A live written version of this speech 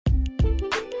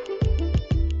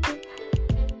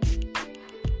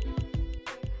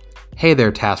Hey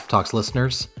there, TASP Talks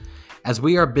listeners. As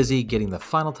we are busy getting the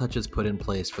final touches put in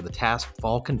place for the TASP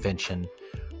Fall Convention,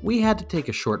 we had to take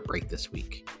a short break this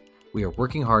week. We are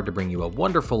working hard to bring you a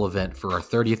wonderful event for our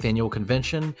 30th annual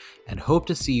convention and hope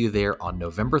to see you there on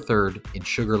November 3rd in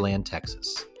Sugar Land,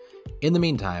 Texas. In the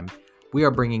meantime, we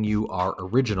are bringing you our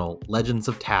original Legends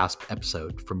of TASP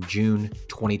episode from June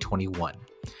 2021.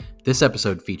 This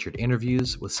episode featured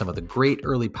interviews with some of the great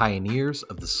early pioneers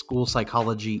of the school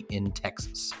psychology in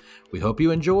Texas. We hope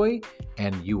you enjoy,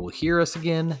 and you will hear us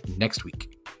again next week.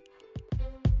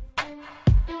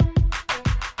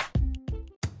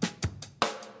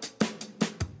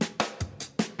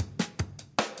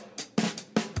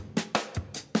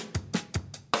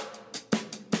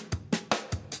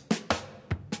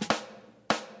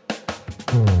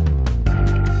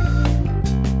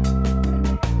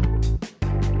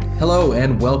 Hello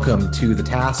and welcome to the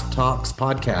TASP Talks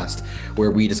podcast,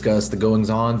 where we discuss the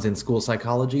goings-ons in school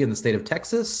psychology in the state of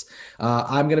Texas.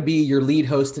 I'm going to be your lead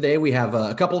host today. We have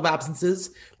a couple of absences,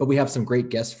 but we have some great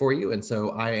guests for you. And so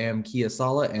I am Kia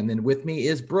Sala, and then with me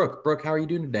is Brooke. Brooke, how are you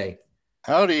doing today?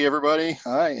 Howdy, everybody.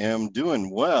 I am doing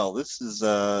well. This is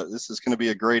going to be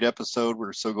a great episode.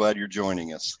 We're so glad you're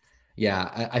joining us.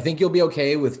 Yeah, I think you'll be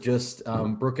okay with just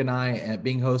Brooke and I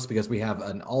being hosts because we have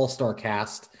an all-star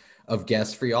cast of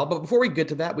guests for y'all. But before we get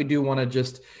to that, we do want to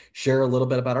just share a little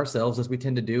bit about ourselves as we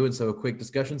tend to do. And so a quick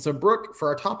discussion. So Brooke, for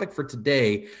our topic for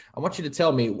today, I want you to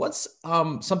tell me what's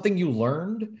something you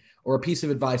learned or a piece of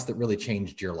advice that really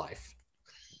changed your life?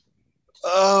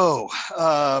 I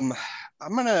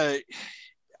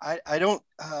don't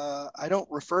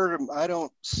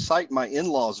cite my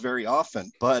in-laws very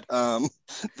often, but not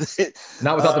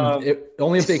without them,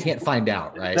 only if they can't find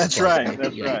out, right? That's right.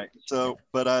 Right. So,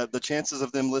 but the chances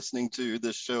of them listening to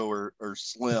this show are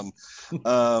slim.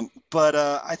 But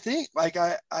I think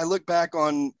I look back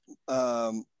on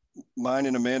mine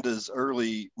and Amanda's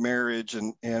early marriage,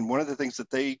 and one of the things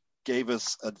that they gave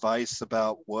us advice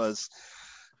about was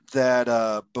that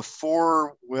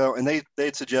and they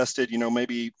had suggested,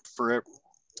 maybe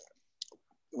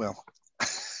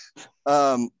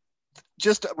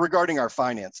just regarding our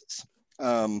finances,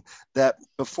 that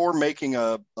before making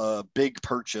a big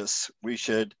purchase, we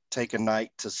should take a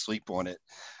night to sleep on it.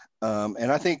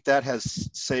 And I think that has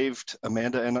saved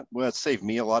Amanda and it saved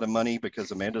me a lot of money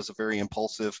because Amanda's a very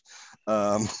impulsive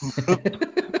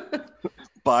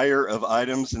buyer of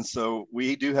items, and so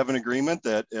we do have an agreement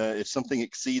that if something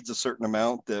exceeds a certain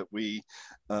amount, that we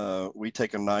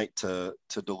take a night to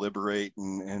deliberate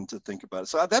and to think about it.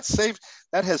 So that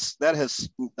has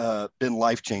been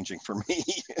life-changing for me.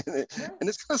 And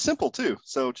it's kind of simple too,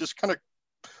 so just kind of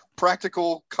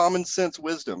practical common sense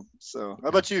wisdom. So how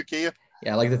about you, Kia?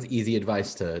 Yeah, I like that's easy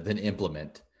advice to then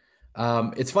implement.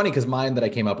 It's funny because mine that I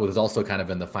came up with is also kind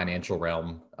of in the financial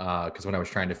realm, because when I was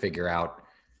trying to figure out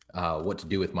what to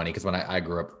do with money, because when I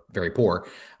grew up very poor,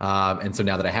 and so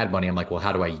now that I had money, I'm like, well,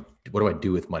 what do I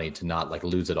do with money to not like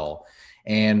lose it all?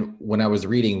 And when I was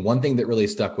reading, one thing that really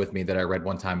stuck with me that I read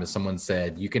one time is someone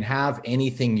said, you can have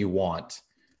anything you want,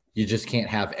 you just can't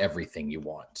have everything you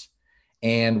want.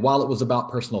 And while it was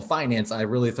about personal finance, I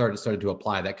really started to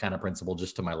apply that kind of principle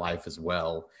just to my life as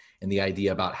well, and the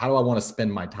idea about how do I want to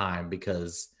spend my time,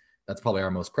 because that's probably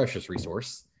our most precious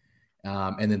resource.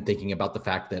 And then thinking about the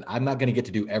fact that I'm not going to get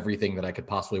to do everything that I could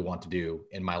possibly want to do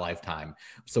in my lifetime.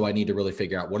 So I need to really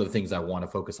figure out what are the things I want to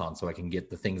focus on so I can get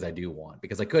the things I do want,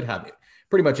 because I could have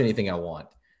pretty much anything I want,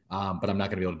 but I'm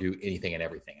not going to be able to do anything and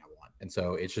everything I want. And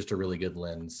so it's just a really good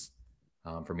lens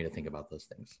for me to think about those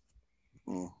things.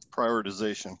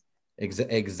 Prioritization.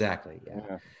 Exactly.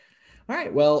 Yeah. All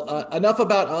right. Well, enough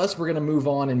about us. We're going to move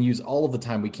on and use all of the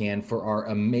time we can for our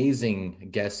amazing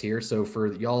guests here. So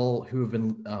for y'all who have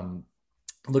been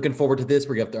looking forward to this,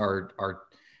 we got our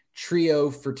trio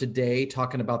for today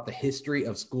talking about the history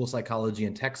of school psychology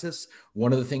in Texas.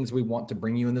 One of the things we want to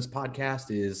bring you in this podcast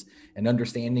is an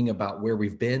understanding about where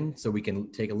we've been, so we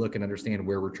can take a look and understand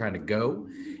where we're trying to go.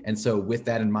 And so with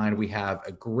that in mind, we have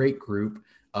a great group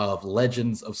of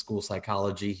legends of school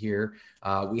psychology here.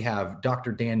 We have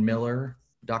Dr. Dan Miller,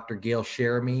 Dr. Gail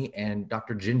Sheremy, and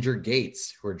Dr. Ginger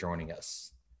Gates who are joining us.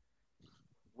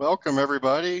 Welcome,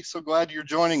 everybody. So glad you're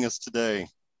joining us today.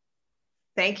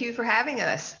 Thank you for having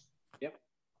us. Yep.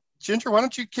 Ginger, why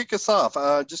don't you kick us off?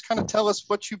 Just kind of tell us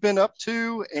what you've been up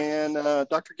to, and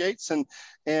Dr. Gates, and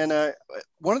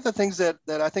one of the things that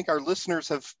I think our listeners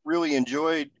have really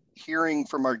enjoyed hearing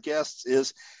from our guests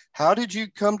is, how did you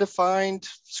come to find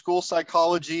school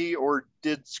psychology, or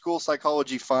did school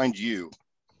psychology find you?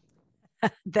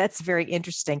 That's very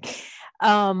interesting.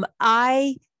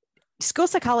 I school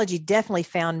psychology definitely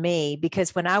found me,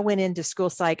 because when I went into school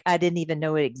psych, I didn't even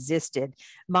know it existed.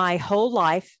 My whole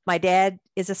life, my dad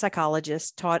is a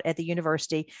psychologist, taught at the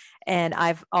university, and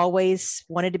I've always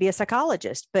wanted to be a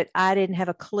psychologist, but I didn't have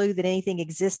a clue that anything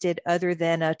existed other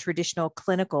than a traditional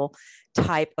clinical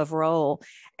type of role.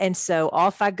 And so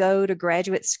off I go to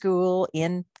graduate school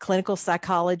in clinical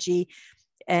psychology,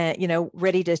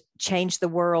 ready to change the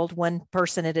world one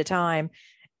person at a time.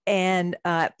 And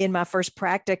in my first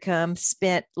practicum,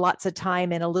 spent lots of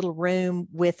time in a little room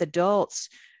with adults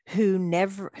who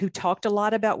talked a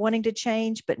lot about wanting to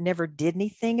change, but never did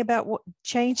anything about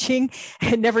changing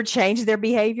and never changed their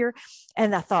behavior.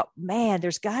 And I thought, man,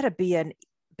 there's got to be a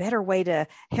better way to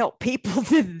help people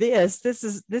than this. This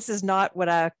is not what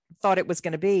I thought it was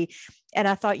going to be. And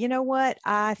I thought, you know what?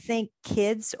 I think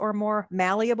kids are more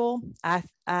malleable.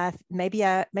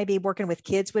 Maybe working with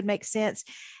kids would make sense.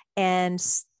 And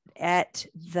at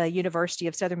the University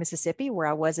of Southern Mississippi, where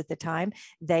I was at the time,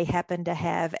 they happened to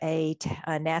have a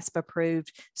NASPA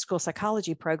approved school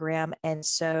psychology program. And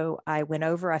so I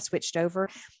switched over.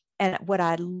 And what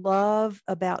I love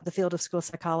about the field of school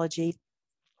psychology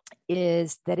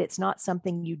is that it's not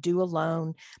something you do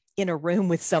alone in a room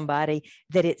with somebody,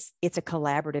 that it's a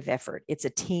collaborative effort. It's a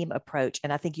team approach.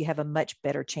 And I think you have a much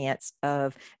better chance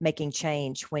of making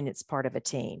change when it's part of a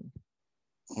team.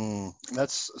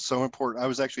 That's so important. I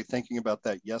was actually thinking about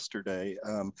that yesterday.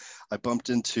 I bumped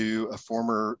into a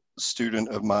former student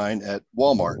of mine at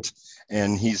Walmart,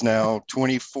 and he's now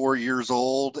 24 years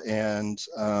old. And,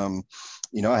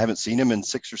 I haven't seen him in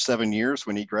 6 or 7 years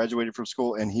when he graduated from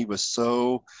school. And he was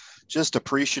so just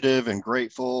appreciative and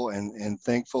grateful and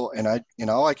thankful. And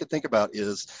all I could think about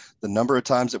is the number of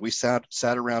times that we sat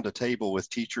around a table with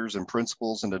teachers and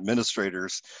principals and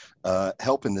administrators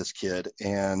helping this kid.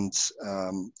 And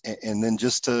then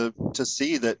just to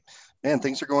see that, man,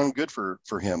 things are going good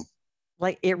for him.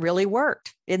 Like, it really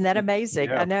worked. Isn't that amazing?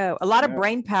 Yeah. I know a lot of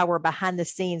brain power behind the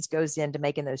scenes goes into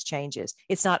making those changes.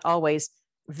 It's not always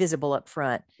visible up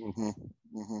front. Mm-hmm.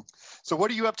 Mm-hmm. So what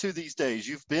are you up to these days?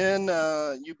 You've been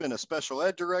a special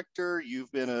ed director.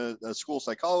 You've been a school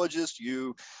psychologist.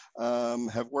 You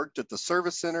have worked at the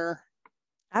service center.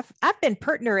 I've been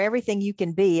pretty near everything you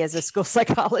can be as a school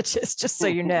psychologist, just so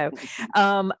you know.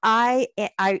 I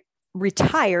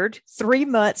retired 3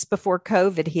 months before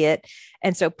COVID hit.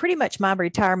 And so pretty much my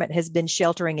retirement has been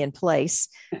sheltering in place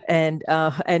and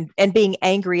being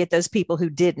angry at those people who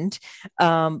didn't.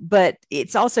 But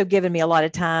it's also given me a lot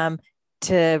of time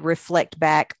to reflect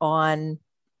back on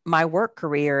my work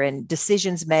career and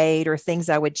decisions made or things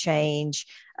I would change,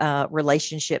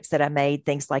 relationships that I made,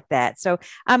 things like that. So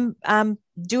I'm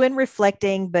doing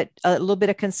reflecting, but a little bit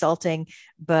of consulting,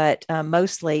 but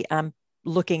mostly I'm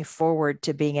looking forward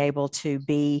to being able to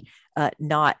be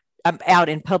I'm out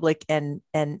in public and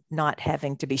not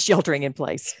having to be sheltering in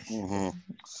place. Mm-hmm.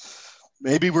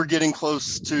 Maybe we're getting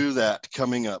close to that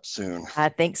coming up soon. I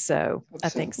think so.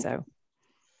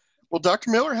 Well,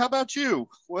 Dr. Miller, how about you?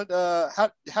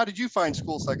 How did you find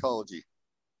school psychology?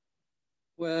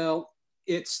 Well,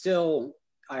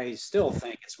 I still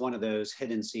think it's one of those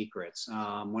hidden secrets.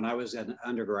 When I was an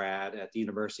undergrad at the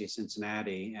University of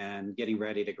Cincinnati and getting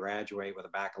ready to graduate with a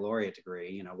baccalaureate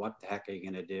degree, what the heck are you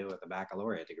going to do with a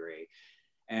baccalaureate degree?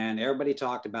 And everybody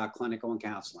talked about clinical and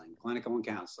counseling.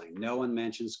 No one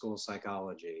mentioned school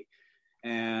psychology.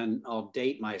 And I'll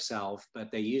date myself,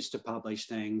 but they used to publish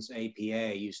things.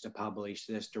 APA used to publish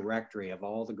this directory of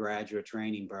all the graduate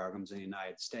training programs in the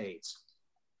United States.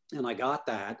 And I got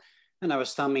that. And I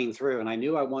was thumbing through, and I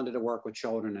knew I wanted to work with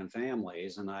children and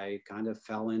families, and I kind of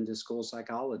fell into school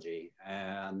psychology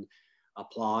and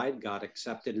applied, got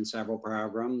accepted in several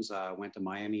programs, went to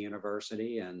Miami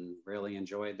University and really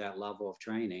enjoyed that level of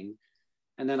training.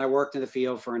 And then I worked in the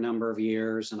field for a number of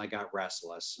years, and I got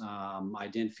restless. I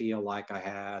didn't feel like I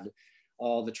had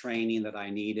all the training that I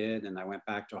needed, and I went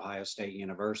back to Ohio State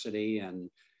University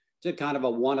and did kind of a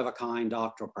one-of-a-kind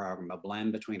doctoral program, a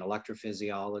blend between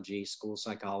electrophysiology, school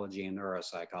psychology, and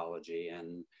neuropsychology,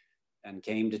 and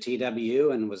came to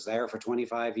TWU and was there for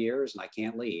 25 years, and I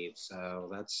can't leave.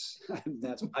 So that's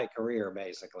my career,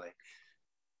 basically.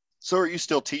 So are you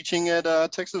still teaching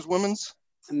at Texas Women's?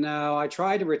 No, I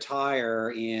tried to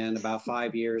retire in about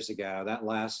 5 years ago. That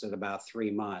lasted about 3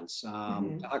 months.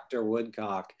 Dr.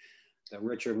 Woodcock,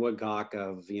 Richard Woodcock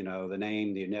of, the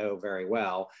name you know very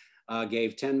well,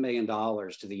 gave $10 million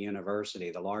to the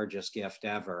university, the largest gift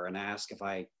ever, and asked if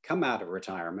I come out of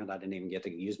retirement, I didn't even get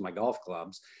to use my golf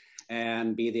clubs,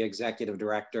 and be the executive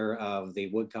director of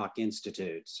the Woodcock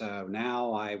Institute. So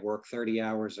now I work 30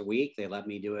 hours a week. They let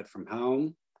me do it from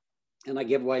home, and I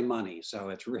give away money. So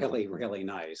it's really, really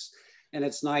nice. And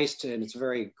it's nice to, and it's a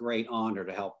very great honor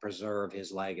to help preserve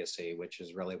his legacy, which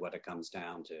is really what it comes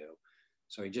down to.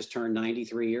 So he just turned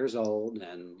 93 years old,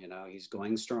 and he's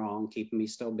going strong, keeping me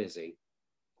still busy.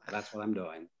 That's what I'm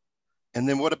doing. And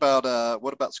then what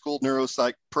about School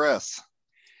Neuropsych Press?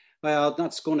 Well,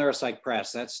 not School Neuropsych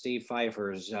Press. That's Steve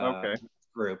Pfeiffer's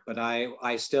group. But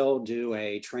I still do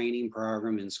a training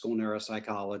program in school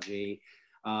neuropsychology.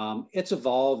 It's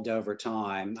evolved over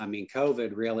time. I mean,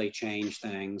 COVID really changed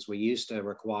things. We used to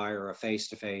require a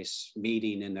face-to-face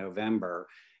meeting in November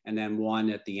and then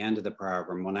one at the end of the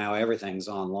program. Well, now everything's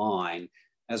online.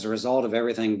 As a result of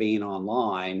everything being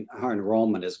online, our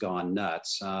enrollment has gone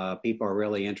nuts. People are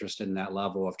really interested in that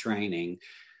level of training.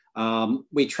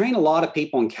 We train a lot of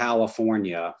people in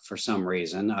California for some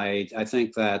reason. I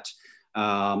think that,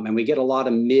 and we get a lot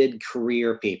of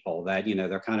mid-career people that,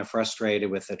 they're kind of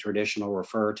frustrated with the traditional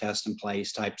refer, test, and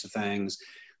place types of things.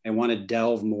 They want to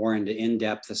delve more into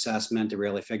in-depth assessment to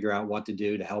really figure out what to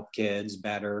do to help kids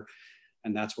better.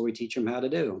 And that's what we teach them how to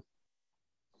do.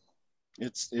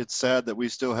 It's sad that we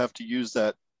still have to use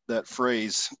that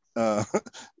phrase,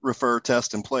 refer,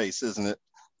 test, and place, isn't it?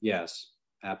 Yes,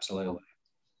 absolutely.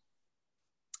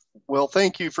 Well,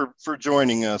 thank you for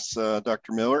joining us,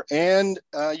 Dr. Miller. And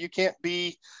you can't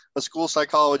be a school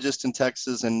psychologist in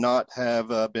Texas and not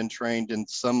have been trained in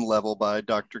some level by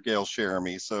Dr. Gail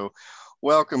Cheremy. So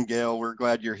welcome, Gail. We're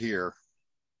glad you're here.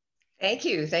 Thank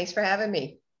you. Thanks for having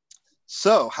me.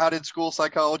 So how did school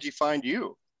psychology find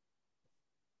you?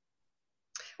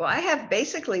 Well, I have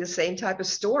basically the same type of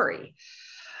story.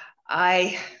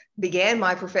 I began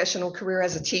my professional career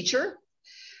as a teacher,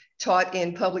 taught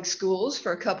in public schools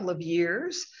for a couple of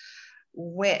years,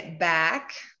 went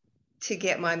back to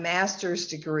get my master's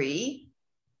degree,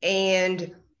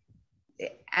 and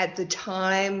at the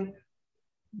time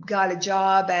got a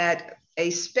job at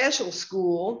a special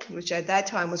school, which at that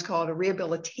time was called a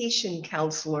rehabilitation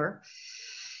counselor.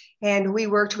 And we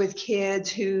worked with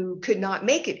kids who could not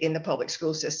make it in the public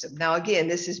school system. Now, again,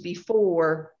 this is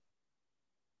before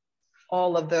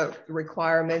all of the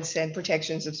requirements and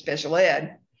protections of special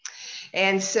ed.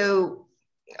 And so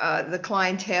the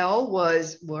clientele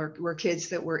were kids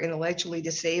that were intellectually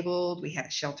disabled. We had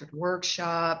a sheltered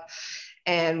workshop,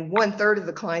 and 1/3 of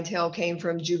the clientele came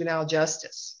from juvenile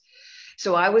justice.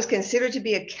 So I was considered to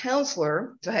be a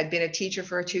counselor. So I had been a teacher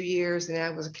for 2 years, and I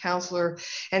was a counselor.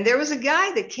 And there was a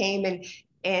guy that came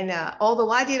and although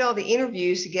I did all the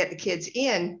interviews to get the kids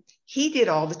in, he did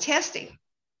all the testing.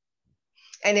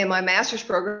 And in my master's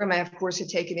program, I, of course, had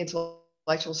taken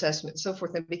intellectual assessment and so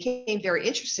forth, and became very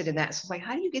interested in that. So I was like,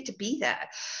 how do you get to be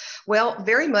that? Well,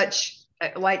 very much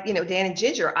like, Dan and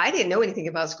Ginger, I didn't know anything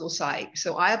about school psych.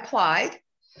 So I applied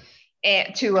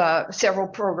to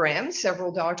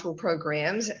several doctoral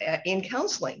programs in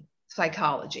counseling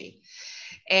psychology.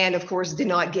 And of course, did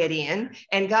not get in,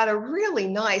 and got a really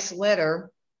nice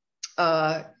letter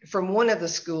from one of the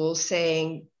schools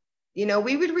saying, we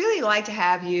would really like to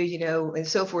have you, and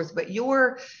so forth, but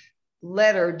your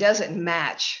letter doesn't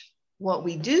match what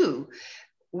we do.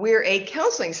 We're a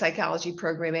counseling psychology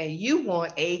program, and you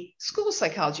want a school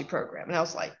psychology program. And I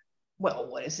was like, well,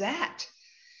 what is that?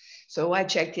 So I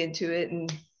checked into it,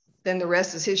 and then the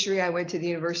rest is history. I went to the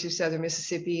University of Southern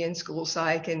Mississippi in school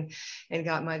psych and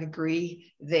got my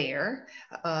degree there.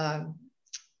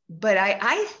 But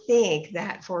I think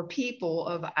that for people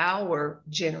of our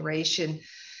generation,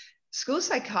 school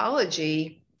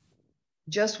psychology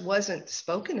just wasn't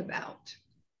spoken about.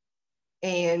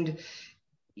 And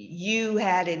you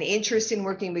had an interest in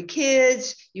working with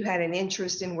kids, you had an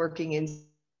interest in working in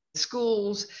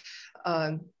schools.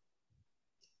 And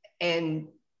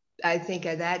I think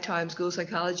at that time, school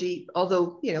psychology,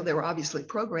 although, there were obviously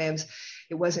programs,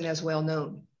 it wasn't as well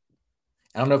known.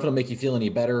 I don't know if it'll make you feel any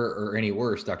better or any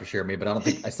worse, Dr. Cheremy,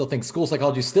 but I still think school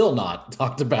psychology is still not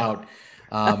talked about,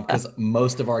 because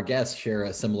most of our guests share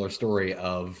a similar story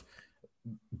of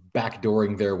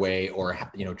backdooring their way or,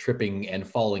 tripping and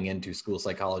falling into school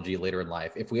psychology later in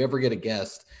life. If we ever get a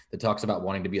guest that talks about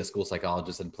wanting to be a school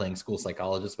psychologist and playing school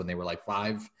psychologist when they were like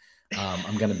 5,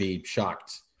 I'm going to be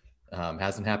shocked.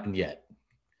 Hasn't happened yet.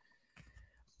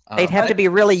 They'd have to be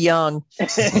really young.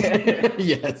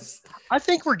 Yes. I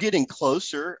think we're getting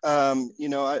closer.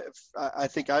 I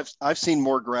think I've seen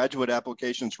more graduate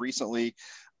applications recently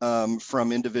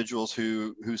from individuals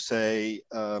who say,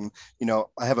 I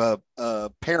have a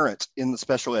parent in the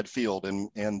special ed field,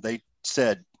 and they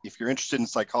said, if you're interested in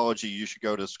psychology, you should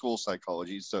go to school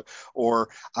psychology. So, or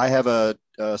I have a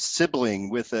sibling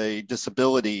with a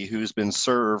disability who's been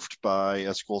served by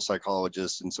a school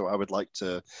psychologist, and so I would like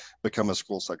to become a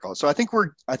school psychologist. So I think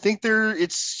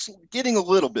it's getting a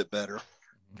little bit better.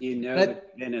 You know that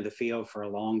you've been in the field for a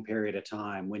long period of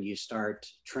time when you start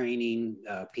training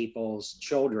people's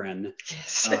children.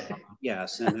 Yes.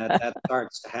 Yes, and that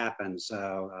starts to happen.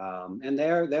 So, and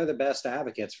they're the best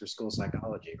advocates for school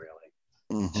psychology,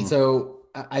 really. And so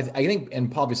I think,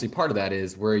 and obviously part of that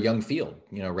is we're a young field,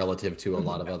 you know, relative to a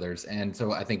lot of others. And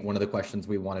so I think one of the questions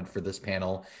we wanted for this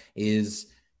panel is,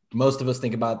 most of us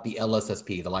think about the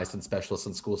LSSP, the Licensed Specialist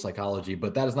in School Psychology,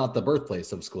 but that is not the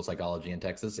birthplace of school psychology in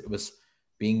Texas. It was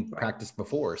being practiced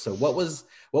before. So what was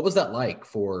that like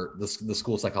for the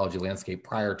school psychology landscape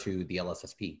prior to the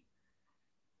LSSP?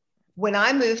 When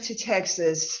I moved to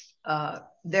Texas,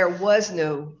 there was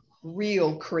no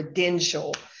real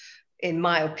credential, in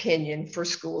my opinion, for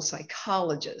school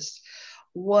psychologists.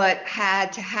 What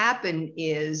had to happen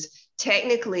is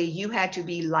technically you had to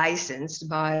be licensed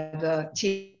by the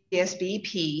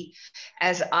TSBP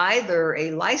as either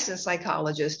a licensed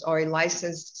psychologist or a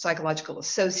licensed psychological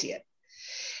associate.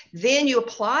 Then you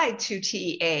applied to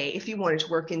TA if you wanted to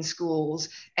work in schools,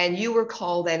 and you were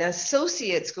called an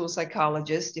associate school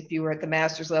psychologist if you were at the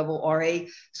master's level, or a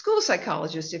school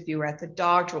psychologist if you were at the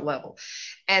doctoral level.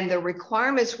 And the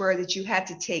requirements were that you had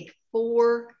to take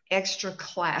 4 extra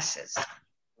classes,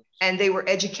 and they were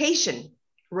education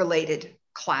related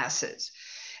classes.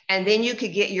 And then you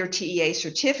could get your TEA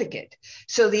certificate.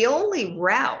 So the only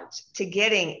route to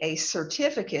getting a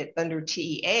certificate under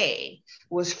TEA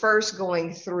was first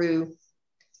going through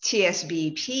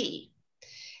TSBP.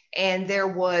 And there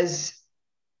was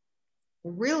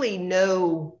really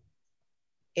no,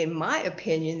 in my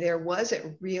opinion, there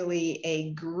wasn't really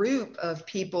a group of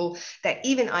people that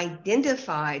even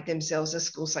identified themselves as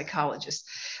school psychologists.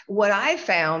 What I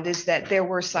found is that there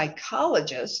were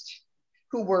psychologists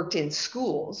who worked in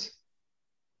schools,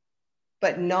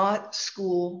 but not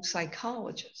school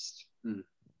psychologists.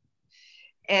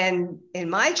 And in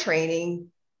my training,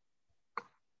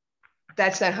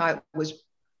 that's not how it was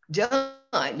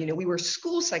done. You know, we were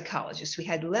school psychologists. We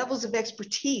had levels of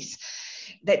expertise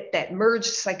that merged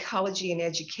psychology and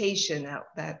education,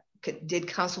 that did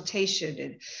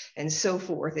consultation and so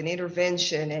forth, and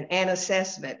intervention and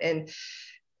assessment.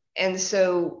 And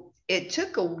so it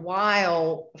took a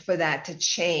while for that to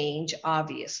change,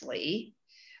 obviously.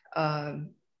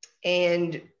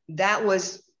 And that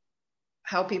was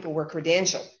how people were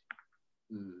credentialed.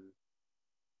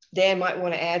 Dan might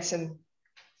want to add some.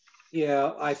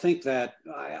 Yeah, I think that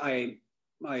I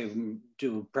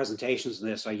do presentations on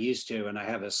this. I used to, and I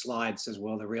have a slide that says,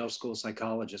 "Well, the real school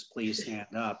psychologist, please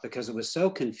stand up," because it was so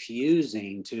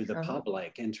confusing to the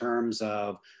public in terms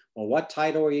of, well, what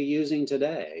title are you using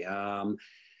today?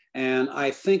 And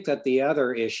I think that the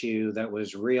other issue that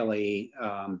was really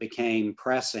became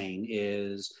pressing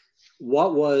is,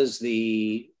 what was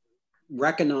the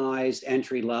recognized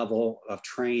entry level of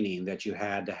training that you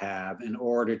had to have in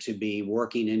order to be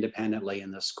working independently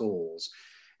in the schools?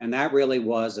 And that really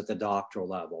was at the doctoral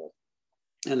level.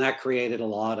 And that created a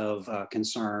lot of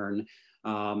concern.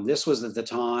 This was at the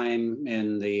time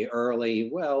in the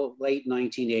late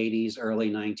 1980s, early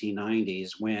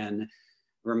 1990s, when,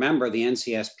 remember, the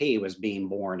NCSP was being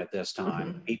born at this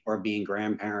time. People are being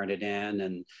grandparented in,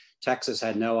 and Texas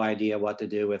had no idea what to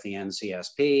do with the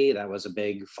NCSP. That was a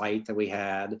big fight that we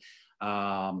had.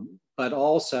 But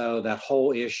also that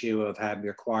whole issue of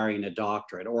requiring a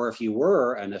doctorate, or if you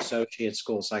were an associate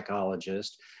school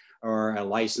psychologist or a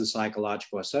licensed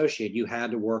psychological associate, you had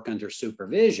to work under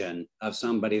supervision of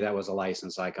somebody that was a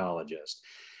licensed psychologist.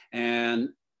 And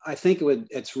I think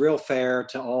it's real fair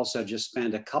to also just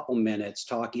spend a couple minutes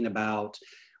talking about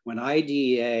when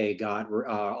IDEA got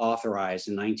authorized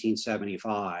in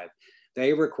 1975.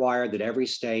 They required that every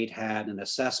state had an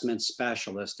assessment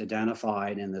specialist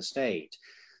identified in the state.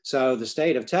 So the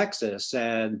state of Texas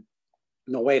said,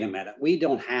 no, wait a minute, we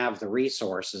don't have the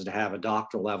resources to have a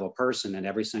doctoral level person in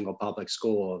every single public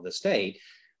school of the state.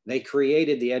 They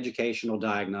created the educational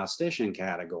diagnostician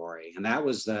category. And that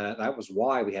was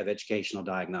why we have educational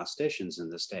diagnosticians in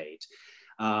the state.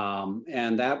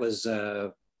 And that was,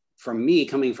 from me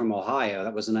coming from Ohio,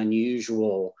 that was an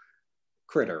unusual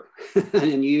critter, an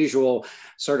unusual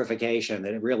certification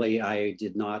that I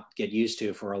did not get used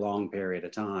to for a long period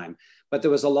of time. But there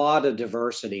was a lot of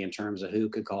diversity in terms of who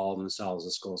could call themselves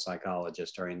a school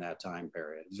psychologist during that time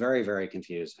period. It was very, very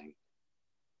confusing.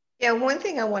 Yeah, one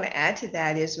thing I want to add to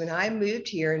that is when I moved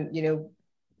here and,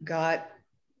 got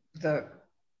the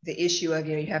issue of,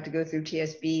 you have to go through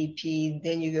TSBP,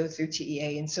 then you go through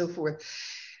TEA and so forth,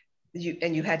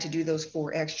 and you had to do those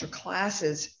 4 extra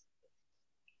classes,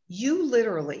 you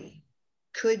literally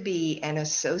could be an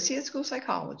associate school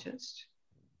psychologist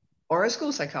or a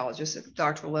school psychologist at the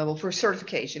doctoral level for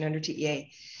certification under TEA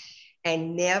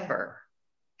and never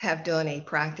have done a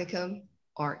practicum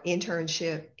or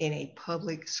internship in a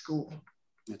public school.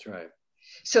 That's right.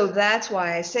 So that's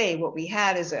why I say what we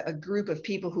had is a group of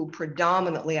people who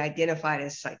predominantly identified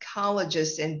as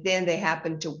psychologists, and then they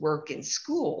happened to work in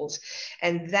schools.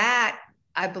 And that,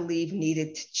 I believe,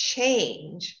 needed to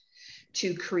change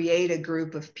to create a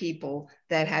group of people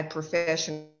that had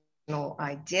professional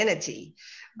identity.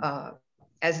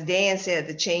 As Dan said,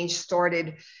 the change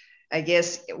started, I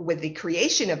guess, with the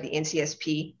creation of the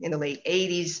NCSP in the late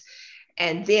 80s.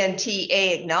 And then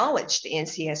TA acknowledged the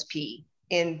NCSP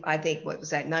in, I think, what was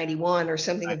that, 91 or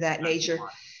something of that nature.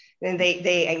 And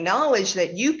they acknowledged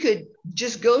that you could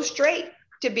just go straight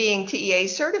to being TEA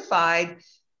certified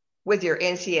with your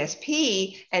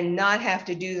NCSP and not have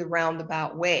to do the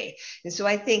roundabout way. And so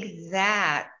I think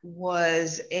that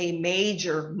was a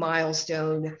major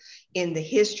milestone in the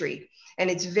history. And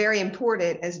it's very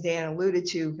important, as Dan alluded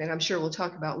to, and I'm sure we'll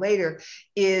talk about later,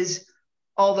 is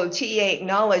although TEA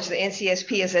acknowledged the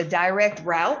NCSP as a direct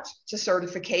route to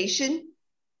certification,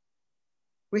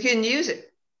 we couldn't use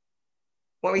it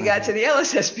when we got to the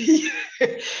LSSP.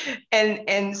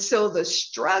 and so the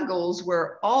struggles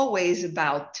were always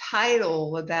about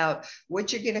title, about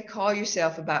what you're going to call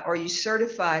yourself, about are you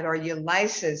certified, are you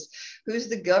licensed, who's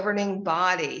the governing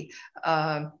body.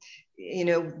 That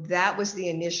was the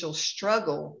initial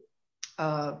struggle.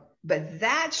 But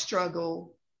that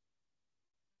struggle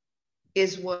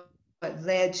is what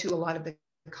led to a lot of the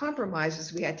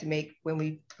compromises we had to make when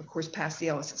we, of course, passed the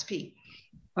LSSP.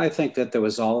 I think that there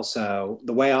was also,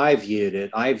 the way I viewed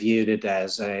it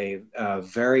as a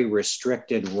very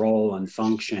restricted role and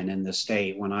function in the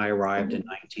state when I arrived in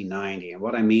 1990. And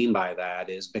what I mean by that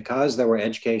is because there were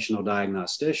educational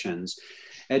diagnosticians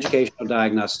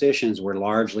were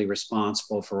largely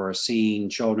responsible for seeing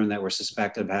children that were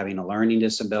suspected of having a learning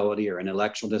disability or an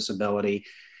intellectual disability.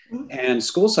 And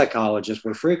school psychologists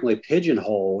were frequently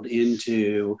pigeonholed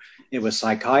into, it was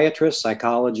psychiatrists,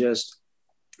 psychologists,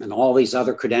 and all these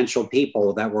other credentialed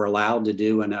people that were allowed to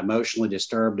do an emotionally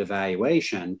disturbed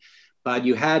evaluation, but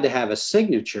you had to have a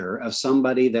signature of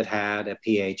somebody that had a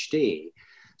PhD.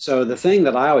 So the thing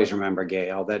that I always remember,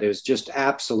 Gail, that is just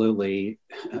absolutely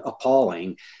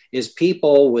appalling is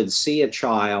people would see a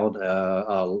child,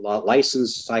 a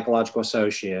licensed psychological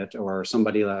associate or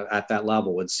somebody at that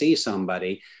level would see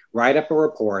somebody, write up a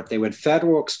report. They would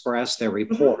Federal Express their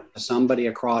report to somebody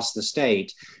across the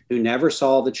state who never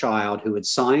saw the child, who would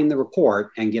sign the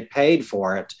report and get paid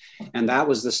for it. And that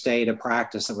was the state of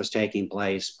practice that was taking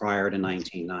place prior to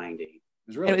 1990.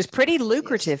 It was pretty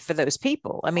lucrative for those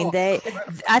people. I mean,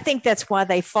 I think that's why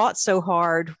they fought so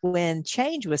hard when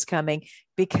change was coming,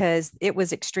 because it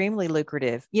was extremely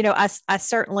lucrative. I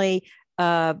certainly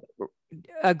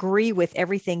agree with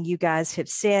everything you guys have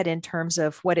said in terms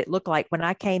of what it looked like when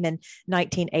I came in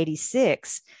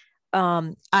 1986.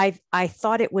 I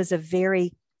thought it was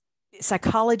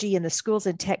psychology in the schools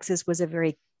in Texas was a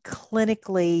very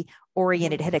clinically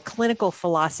oriented, had a clinical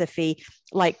philosophy,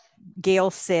 like Gail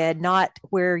said, not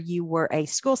where you were a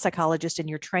school psychologist and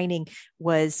your training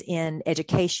was in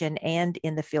education and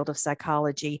in the field of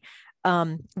psychology.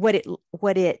 What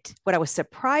I was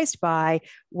surprised by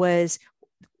was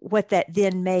what that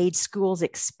then made schools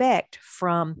expect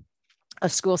from a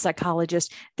school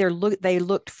psychologist. They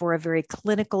looked for a very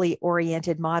clinically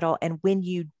oriented model, and when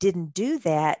you didn't do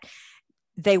that,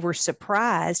 they were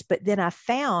surprised. But then I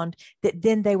found that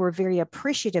then they were very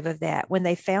appreciative of that when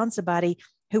they found somebody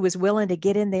who was willing to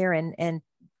get in there and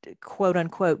quote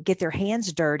unquote, get their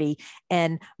hands dirty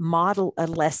and model a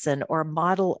lesson or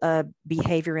model a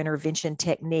behavior intervention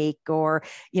technique, or,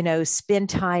 spend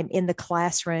time in the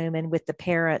classroom and with the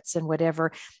parents and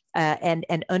whatever,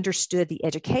 and understood the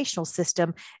educational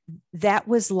system. That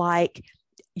was like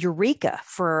eureka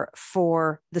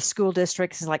for the school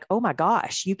districts. Is like, oh my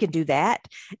gosh, you can do that.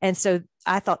 And so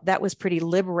I thought that was pretty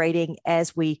liberating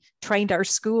as we trained our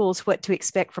schools what to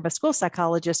expect from a school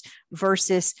psychologist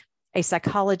versus a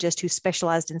psychologist who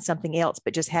specialized in something else,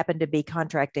 but just happened to be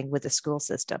contracting with the school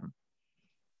system.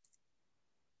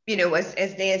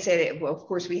 As Dan said, of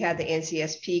course, we had the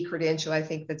NCSP credential, I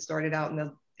think that started out in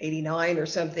the 89 or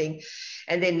something.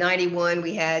 And then 91,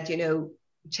 we had,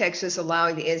 Texas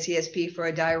allowing the NCSP for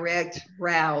a direct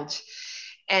route.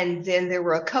 And then there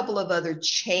were a couple of other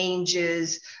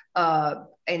changes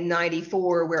in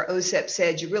 94 where OSEP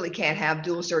said you really can't have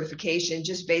dual certification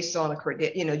just based on a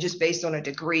credit, just based on a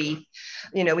degree.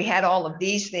 We had all of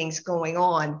these things going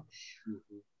on.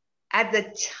 At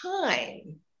the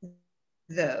time,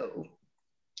 though,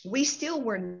 we still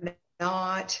were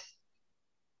not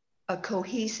a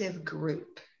cohesive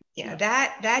group. Yeah,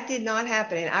 that did not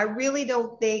happen. And I really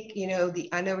don't think,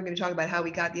 I know we're going to talk about how we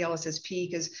got the LSSP,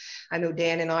 because I know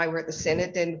Dan and I were at the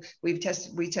Senate, and we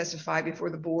testified before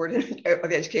the Board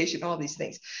of Education, all these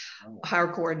things, higher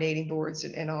coordinating boards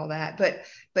and all that.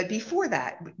 But before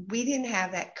that, we didn't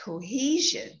have that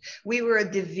cohesion. We were a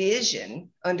division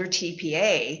under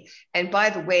TPA. And by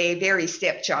the way, very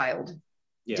stepchild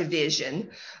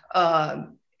division.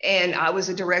 And I was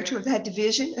a director of that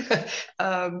division.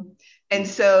 And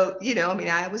so,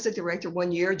 I was a director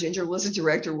one year, Ginger was a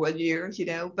director one year,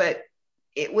 but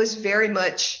it was very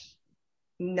much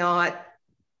not,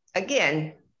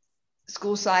 again,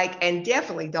 school psych and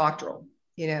definitely doctoral,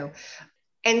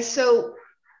 And so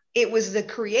it was the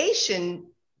creation.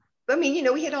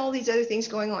 We had all these other things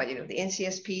going on, the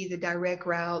NCSP, the direct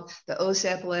route, the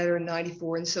OSEP letter in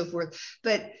 94 and so forth.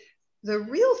 But the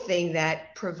real thing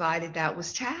that provided that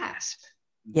was TASP.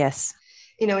 Yes.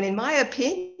 And in my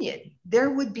opinion,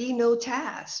 there would be no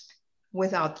TASP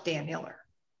without Dan Hiller.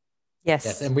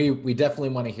 Yes. And we definitely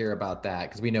want to hear about that,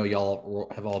 because we know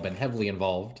y'all have all been heavily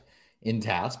involved in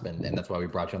TASP, and that's why we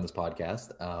brought you on this podcast,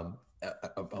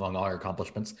 among all our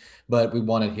accomplishments. But we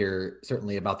want to hear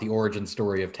certainly about the origin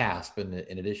story of TASP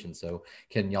in addition. So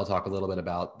can y'all talk a little bit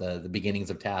about the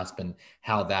beginnings of TASP and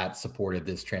how that supported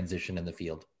this transition in the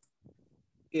field?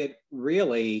 It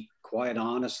really, quite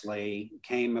honestly,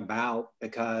 came about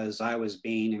because I was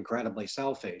being incredibly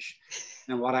selfish.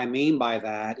 And what I mean by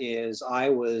that is I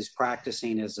was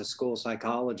practicing as a school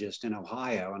psychologist in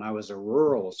Ohio, and I was a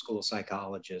rural school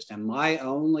psychologist. And my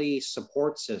only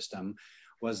support system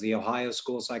was the Ohio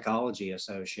School Psychology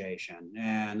Association.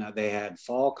 And they had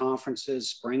fall conferences,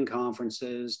 spring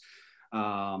conferences.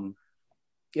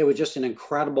 It was just an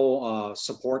incredible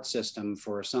support system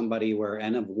for somebody where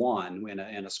N of one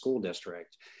in a school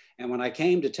district. And when I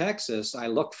came to Texas, I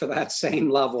looked for that same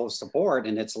level of support.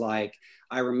 And it's like,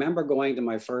 I remember going to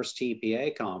my first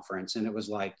TPA conference, and it was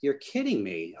like, you're kidding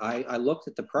me. I looked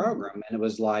at the program, and it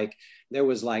was like, there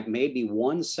was like maybe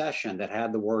one session that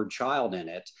had the word child in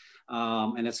it.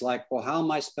 And it's like, well, how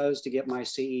am I supposed to get my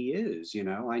CEUs?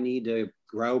 I need to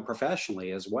grow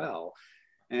professionally as well.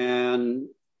 And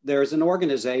there's an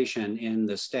organization in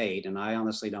the state, and I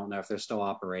honestly don't know if they're still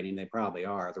operating. They probably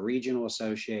are. The Regional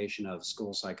Association of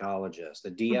School Psychologists, the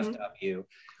DFW,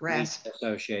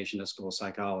 Association of School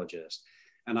Psychologists.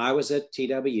 And I was at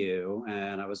TW,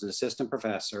 and I was an assistant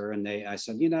professor, and I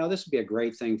said, this would be a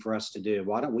great thing for us to do.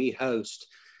 Why don't we host,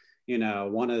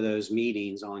 one of those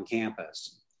meetings on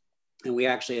campus? And we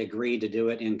actually agreed to do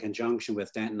it in conjunction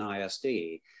with Denton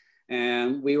ISD.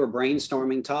 And we were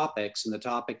brainstorming topics, and the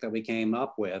topic that we came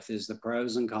up with is the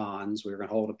pros and cons. We were going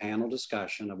to hold a panel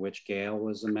discussion, of which Gail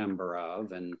was a member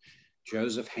of, and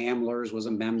Joseph Hamlers was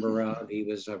a member of. He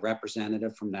was a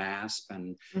representative from NASP,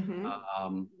 and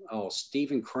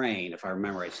Stephen Crane, if I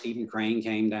remember right, Stephen Crane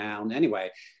came down.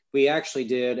 Anyway, we actually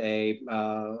did a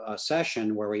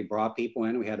session where we brought people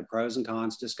in. We had a pros and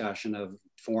cons discussion of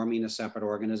forming a separate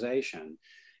organization.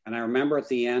 And I remember at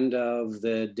the end of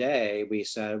the day, we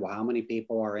said, well, how many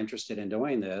people are interested in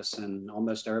doing this? And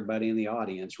almost everybody in the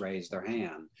audience raised their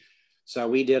hand. So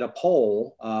we did a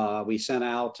poll. We sent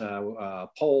out a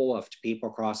poll of people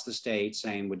across the state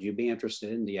saying, would you be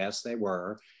interested? And yes, they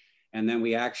were. And then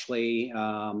we actually,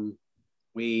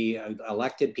 we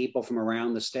elected people from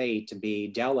around the state to be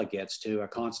delegates to a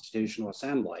constitutional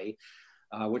assembly,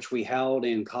 which we held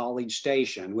in College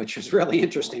Station, which was really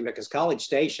interesting because College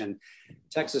Station,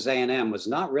 Texas A&M was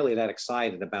not really that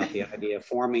excited about the idea of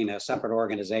forming a separate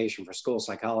organization for school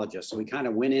psychologists. So we kind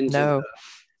of went into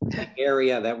the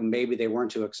area that maybe they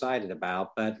weren't too excited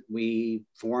about, but we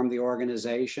formed the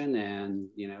organization and,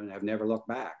 have never looked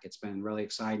back. It's been really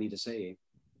exciting to see.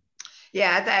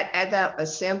 Yeah, at that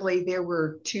assembly, there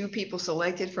were 2 people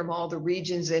selected from all the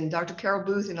regions, and Dr. Carol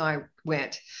Booth and I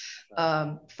went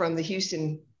from the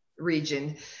Houston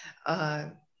region.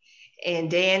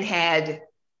 And Dan had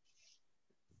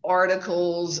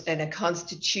articles and a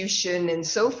constitution and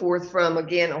so forth from,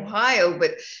 again, Ohio.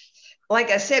 But like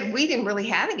I said, we didn't really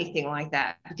have anything like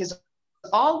that, because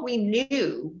all we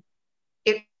knew,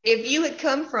 if you had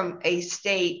come from a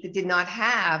state that did not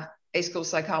have a school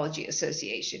psychology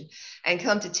association and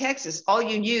come to Texas, all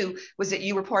you knew was that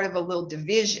you were part of a little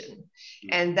division.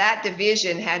 And that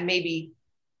division had maybe,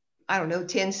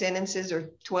 10 sentences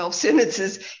or 12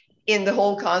 sentences in the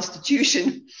whole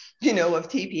constitution, of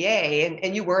TPA,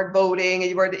 and you weren't voting, and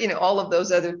you weren't, all of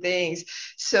those other things.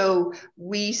 So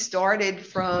we started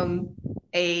from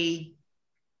a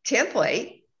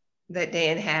template that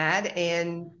Dan had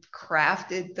and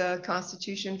crafted the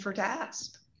Constitution for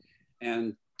TASP.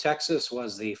 And Texas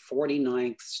was the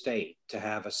 49th state to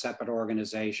have a separate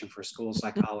organization for school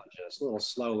psychologists, little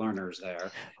slow learners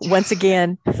there. Once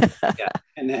again. Yeah.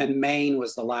 And then Maine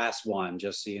was the last one,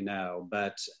 just so you know.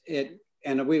 But I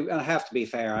have to be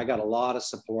fair, I got a lot of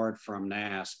support from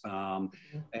NASP.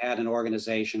 They had an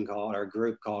organization called, or a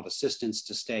group called Assistance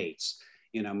to States,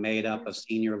 made up of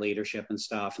senior leadership and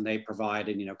stuff. And they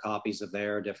provided, copies of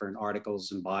their different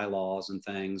articles and bylaws and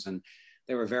things. And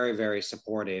they were very, very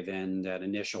supportive in that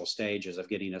initial stages of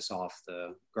getting us off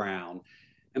the ground.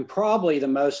 And probably the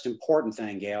most important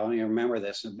thing, Gail, remember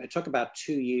this, it took about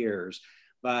 2 years,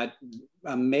 but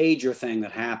a major thing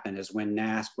that happened is when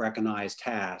NASP recognized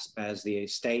TASP as the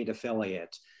state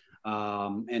affiliate.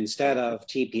 Instead of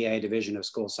TPA, Division of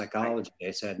School Psychology,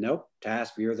 they said, nope,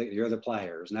 TASP, you're the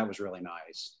players. And that was really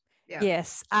nice. Yeah.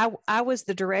 Yes, I was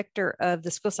the director of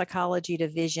the school psychology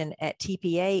division at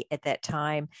TPA at that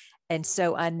time. And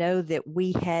so I know that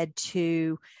we had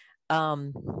to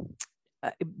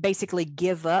basically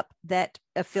give up that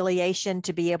affiliation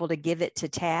to be able to give it to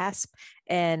TASP.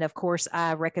 And of course,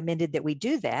 I recommended that we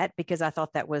do that because I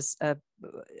thought that was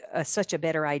such a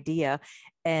better idea.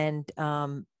 And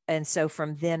so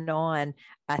from then on,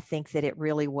 I think that it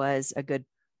really was a good,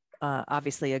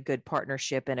 obviously a good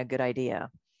partnership and a good idea.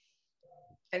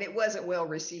 And it wasn't well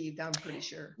received, I'm pretty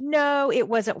sure. No, it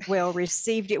wasn't well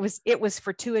received. It was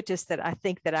fortuitous that I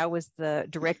think that I was the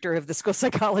director of the school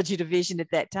psychology division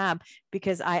at that time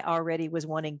because I already was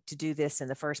wanting to do this in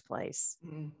the first place.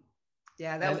 Mm-hmm.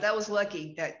 Yeah, that was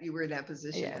lucky that you were in that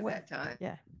position at that time.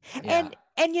 Yeah.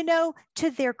 And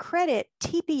to their credit,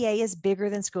 TPA is bigger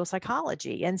than school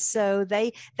psychology. And so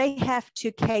they have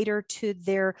to cater to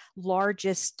their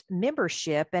largest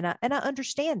membership. And I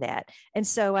understand that. And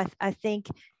so I think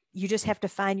you just have to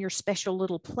find your special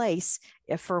little place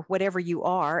for whatever you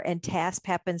are. And TASP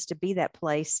happens to be that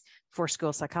place for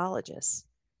school psychologists.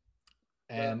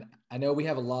 And I know we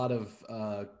have a lot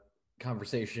of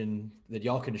conversation that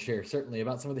y'all can share, certainly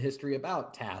about some of the history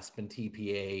about TASP and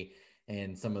TPA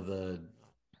and some of the,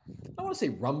 I don't want to say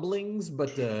rumblings,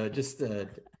 but just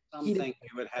something we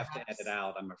would have to edit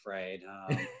out, I'm afraid.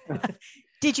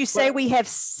 Did you say we have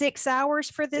 6 hours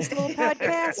for this little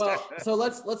podcast? Well, so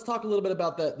let's talk a little bit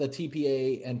about the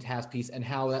TPA and TASP piece and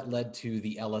how that led to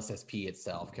the LSSP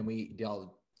itself. Can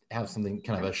y'all have something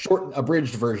kind of a short,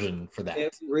 abridged version for that?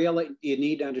 It really, you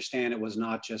need to understand it was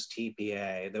not just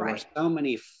TPA. There were so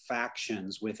many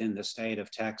factions within the state of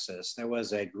Texas. There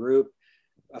was a group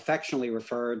affectionately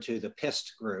referred to the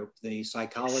PIST group, the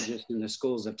Psychologists in the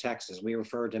Schools of Texas. We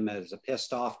referred to them as a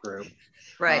pissed off group.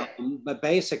 Right. But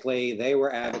basically, they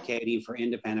were advocating for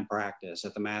independent practice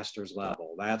at the master's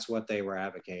level. That's what they were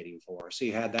advocating for. So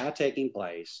you had that taking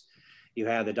place. You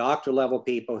had the doctor level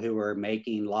people who were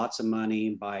making lots of money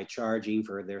by charging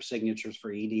for their signatures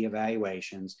for ED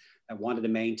evaluations that wanted to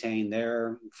maintain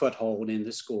their foothold in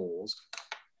the schools.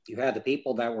 You had the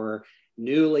people that were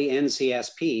newly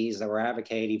NCSPs that were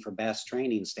advocating for best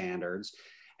training standards.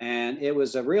 And it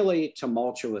was a really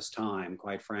tumultuous time,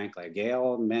 quite frankly.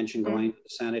 Gail mentioned going to the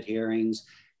Senate hearings.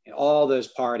 All those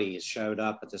parties showed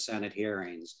up at the Senate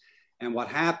hearings. And what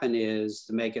happened is,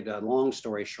 to make it a long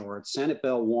story short, Senate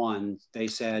Bill 1, they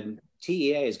said,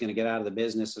 TEA is going to get out of the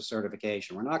business of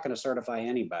certification. We're not going to certify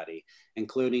anybody,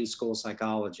 including school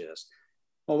psychologists.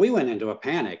 Well, we went into a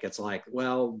panic. It's like,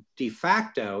 well, de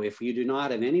facto, if you do not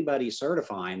have anybody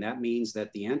certifying, that means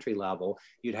that the entry level,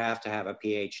 you'd have to have a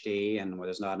PhD, and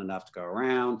there's not enough to go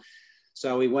around.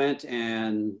 So we went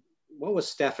and, what was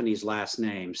Stephanie's last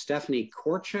name? Stephanie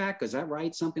Korchak, is that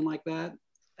right? Something like that?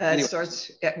 It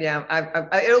starts,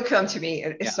 it'll come to me.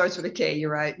 It starts with a K, you're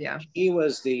right, yeah. She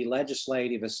was the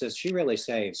legislative assistant. She really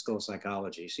saved school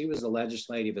psychology. She was the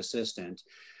legislative assistant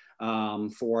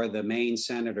for the Maine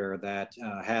senator that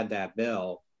had that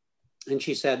bill. And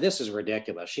she said, this is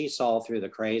ridiculous. She saw through the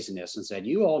craziness and said,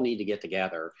 you all need to get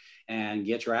together and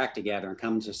get your act together and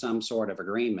come to some sort of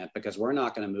agreement, because we're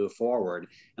not going to move forward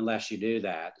unless you do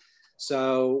that.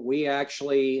 So we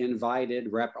actually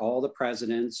invited all the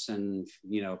presidents and,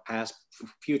 past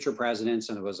future presidents,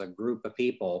 and it was a group of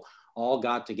people all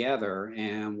got together,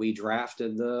 and we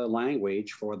drafted the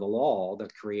language for the law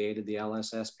that created the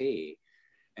LSSP.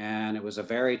 And it was a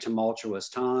very tumultuous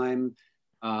time.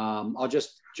 I'll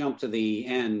just jump to the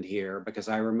end here, because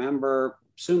I remember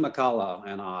Sue McCullough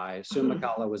and I. Sue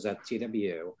McCullough was at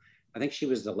TWU. I think she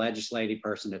was the legislative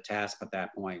person to TASP at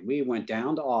that point. We went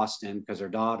down to Austin because her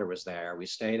daughter was there. We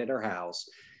stayed at her house,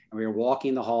 and we were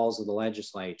walking the halls of the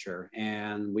legislature,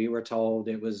 and we were told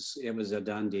it was a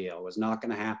done deal. It was not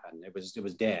going to happen. It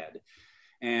was dead.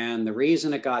 And the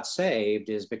reason it got saved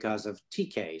is because of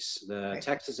TCASE. The Right.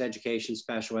 Texas Education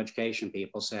Special Education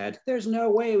people said, there's no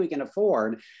way we can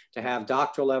afford to have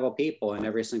doctoral level people in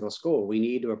every single school. We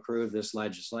need to approve this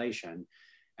legislation.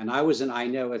 And I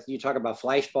know if you talk about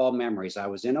flashbulb memories, I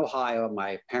was in Ohio at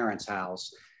my parents'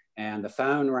 house, and the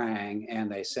phone rang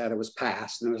and they said it was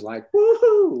passed, and it was like,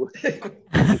 woohoo!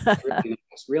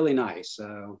 Really nice.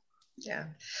 So Yeah.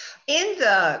 In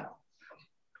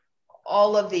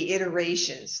all of the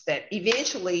iterations that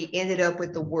eventually ended up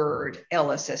with the word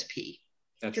LSSP,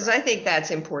 because right. I think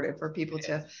that's important for people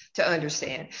to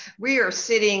understand. We are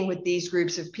sitting with these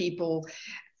groups of people,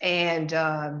 and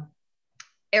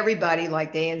everybody,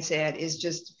 like Dan said, is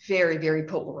just very, very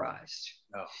polarized.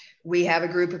 Oh. We have a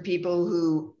group of people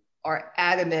who are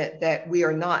adamant that we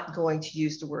are not going to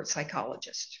use the word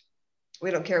psychologist. We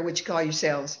don't care what you call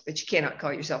yourselves, but you cannot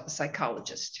call yourself a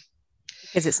psychologist.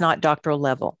 Because it's not doctoral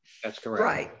level. That's correct.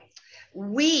 Right.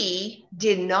 We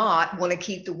did not want to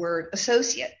keep the word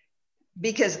associate,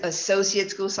 because associate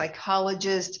school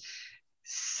psychologist,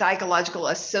 psychological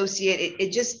associate,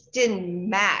 it just didn't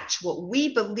match what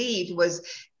we believed was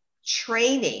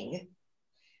training,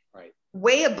 right,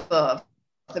 way above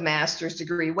the master's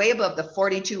degree, way above the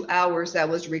 42 hours that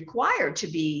was required to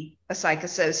be a psych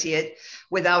associate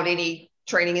without any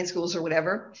training in schools or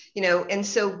whatever, and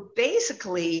so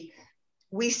basically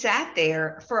we sat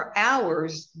there for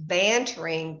hours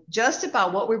bantering just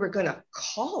about what we were going to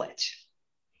call it.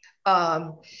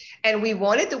 And we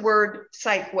wanted the word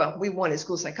we wanted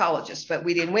school psychologist, but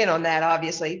we didn't win on that,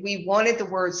 obviously. We wanted the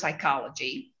word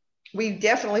psychology. We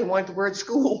definitely wanted the word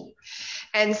school.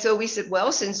 And so we said,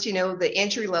 well, since, the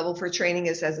entry level for training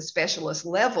is as a specialist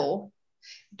level,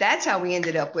 that's how we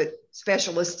ended up with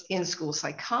specialists in school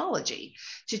psychology,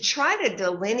 to try to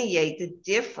delineate the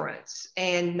difference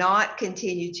and not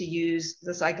continue to use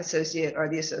the psych associate or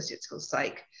the associate school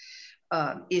psych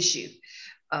issue.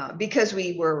 Because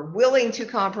we were willing to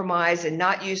compromise and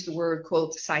not use the word,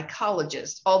 quote,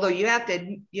 psychologist. Although you have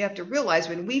to realize,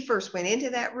 when we first went into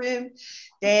that room,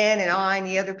 Dan and I and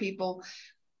the other people,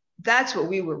 that's what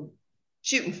we were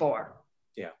shooting for.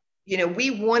 Yeah.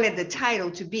 We wanted the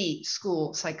title to be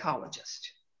school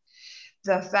psychologist.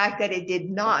 The fact that it did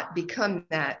not become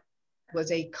that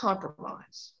was a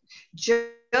compromise.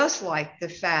 Just like the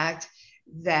fact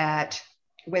that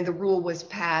when the rule was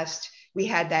passed, we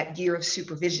had that year of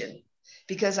supervision,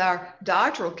 because our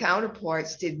doctoral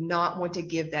counterparts did not want to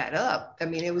give that up. I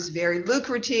mean, it was very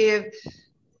lucrative,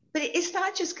 but it's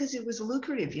not just because it was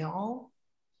lucrative, y'all.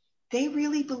 They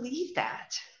really believe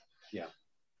that. Yeah.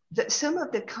 Some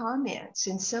of the comments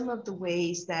and some of the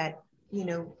ways that,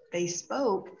 they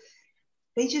spoke,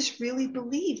 they just really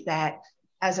believe that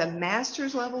as a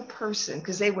master's level person,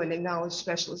 because they wouldn't acknowledge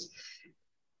specialists,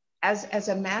 as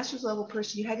a master's level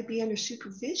person, you had to be under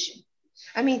supervision.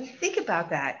 I mean, think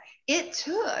about that. It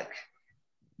took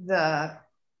the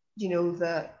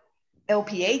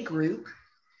LPA group,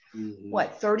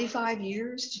 35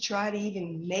 years to try to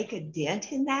even make a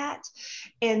dent in that.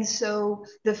 And so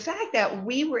the fact that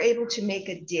we were able to make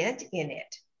a dent in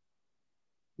it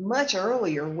much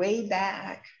earlier, way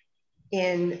back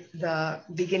in the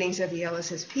beginnings of the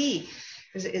LSSP,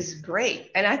 is great.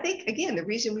 And I think, again, the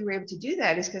reason we were able to do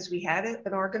that is because we had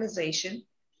an organization.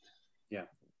 Yeah.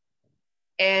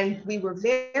 And we were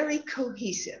very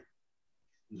cohesive,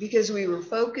 because we were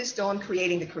focused on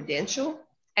creating the credential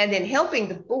and then helping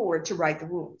the board to write the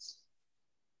rules.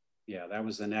 Yeah, that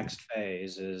was the next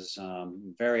phase, is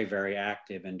very, very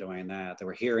active in doing that. There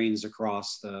were hearings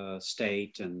across the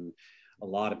state, and a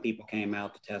lot of people came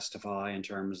out to testify in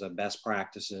terms of best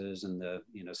practices and the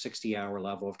 60-hour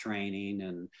level of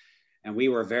training. And we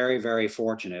were very, very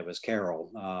fortunate. It was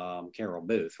Carol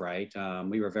Booth, right?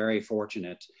 We were very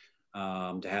fortunate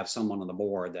to have someone on the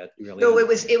board that really. No, it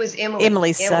was Emily.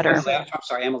 Emily Sutter. I'm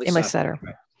sorry, Emily Sutter.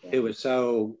 Right, who was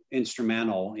so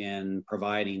instrumental in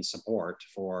providing support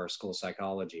for school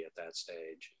psychology at that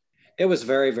stage. It was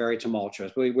very, very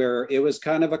tumultuous. It was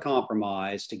kind of a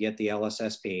compromise to get the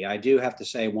LSSP. I do have to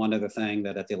say one other thing,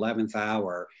 that at the 11th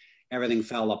hour, everything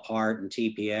fell apart, and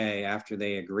TPA, after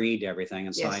they agreed to everything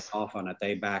and signed off on it,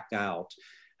 they backed out.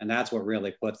 And that's what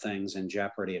really put things in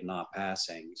jeopardy of not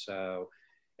passing. So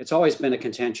it's always been a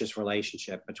contentious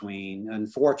relationship between,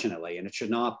 unfortunately, and it should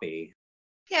not be.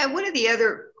 Yeah, one of the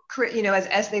other,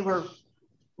 as they were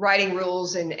writing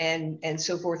rules and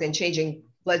so forth and changing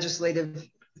legislative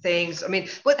things, I mean,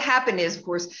 what happened is, of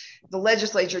course, the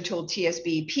legislature told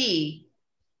TSBP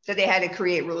that they had to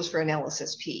create rules for an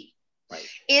LSSP. Right.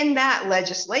 In that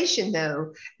legislation,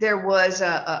 though, there was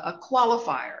a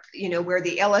qualifier, where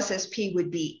the LSSP would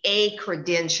be a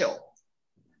credential,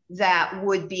 that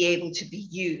would be able to be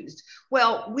used.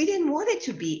 Well, we didn't want it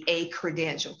to be a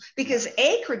credential, because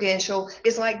a credential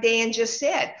is, like Dan just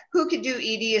said, who could do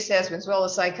ED assessments? Well, a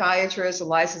psychiatrist, a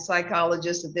licensed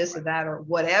psychologist, a this or that or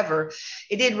whatever.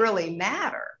 It didn't really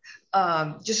matter,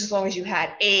 just as long as you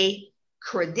had a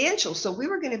credential. So we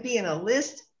were going to be in a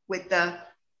list with the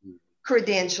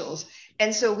credentials.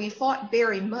 And so we fought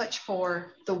very much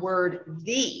for the word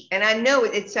 "the." And I know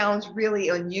it sounds really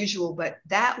unusual, but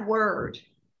that word,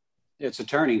 it's a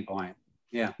turning point.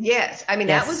 Yeah. Yes. I mean,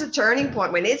 Yes. that was a turning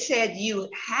point when it said you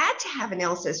had to have an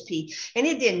LSSP. And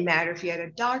it didn't matter if you had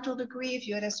a doctoral degree, if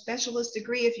you had a specialist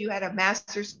degree, if you had a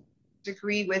master's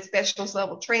degree with specialist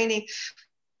level training,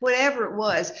 whatever it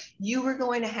was, you were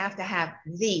going to have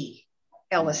the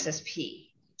LSSP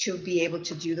to be able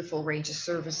to do the full range of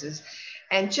services.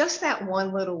 And just that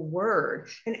one little word.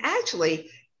 And actually,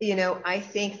 I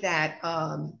think that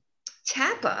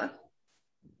TAPA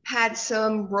had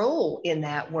some role in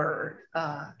that word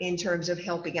in terms of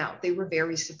helping out. They were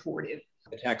very supportive.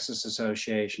 The Texas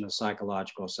Association of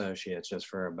Psychological Associates, just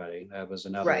for everybody. That was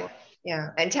another Right. one. Yeah.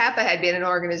 And TAPA had been an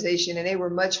organization, and they were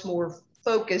much more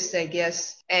focused, I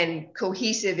guess, and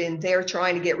cohesive in their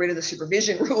trying to get rid of the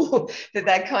supervision rule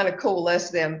that kind of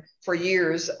coalesced them for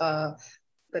years.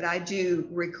 But I do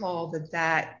recall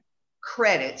that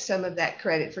credit, some of that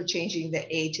credit for changing the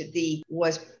A to the,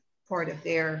 was part of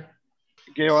their.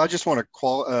 Gail, I just want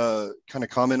to kind of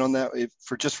comment on that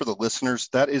for the listeners.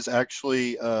 That is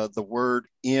actually the word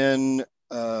in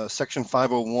Section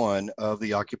 501 of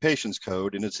the Occupations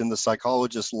Code, and it's in the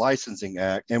Psychologist Licensing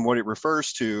Act. And what it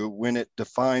refers to when it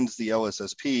defines the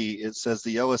LSSP, it says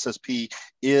the LSSP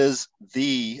is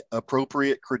the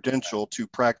appropriate credential to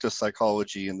practice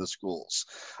psychology in the schools.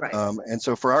 Right. And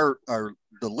so for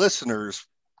the listeners,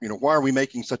 why are we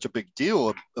making such a big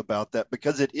deal about that?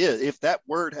 Because it is. If that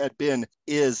word had been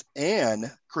 "is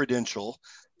an credential,"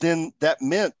 then that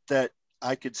meant that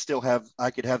I could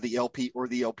have the LP or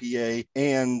the LPA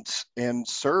and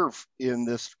serve in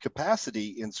this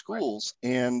capacity in schools,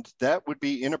 and that would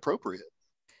be inappropriate.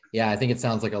 Yeah, I think it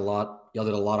sounds like y'all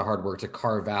did a lot of hard work to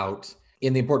carve out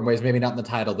in the important ways, maybe not in the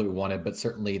title that we wanted, but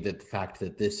certainly the fact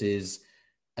that this is,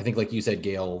 I think, like you said,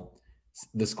 Gail,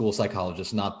 the school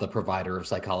psychologist, not the provider of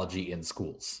psychology in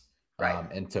schools. Right.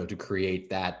 And so to create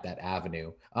that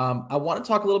avenue. I want to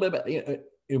talk a little bit about,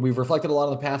 we've reflected a lot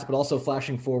on the past, but also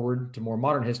flashing forward to more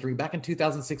modern history. Back in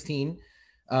 2016,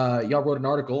 y'all wrote an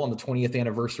article on the 20th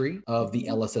anniversary of the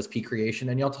LSSP creation.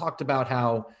 And y'all talked about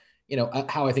how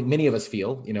I think many of us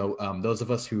feel, those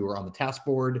of us who are on the task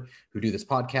board, who do this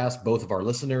podcast, both of our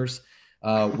listeners,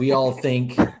 we all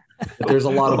think that there's a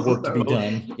lot of work to be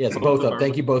done. Yes, both of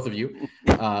thank you, both of you.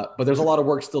 But there's a lot of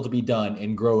work still to be done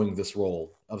in growing this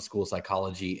role of school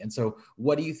psychology. And so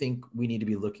what do you think we need to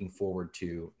be looking forward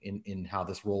to in how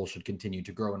this role should continue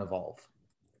to grow and evolve?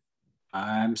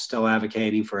 I'm still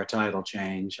advocating for a title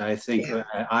change. I think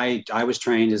I was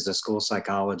trained as a school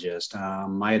psychologist.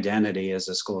 My identity is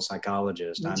a school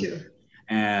psychologist. Me too.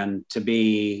 And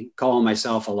to calling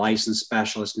myself a licensed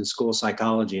specialist in school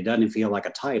psychology, it doesn't feel like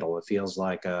a title. It feels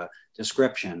like a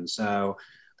description. So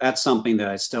that's something that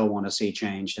I still want to see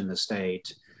changed in the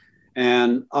state.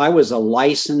 And I was a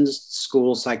licensed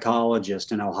school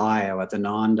psychologist in Ohio at the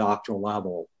non-doctoral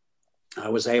level. I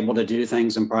was able to do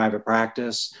things in private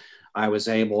practice. I was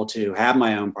able to have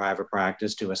my own private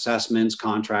practice, do assessments,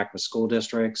 contract with school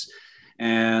districts.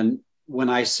 And when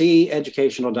I see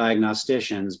educational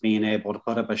diagnosticians being able to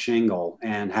put up a shingle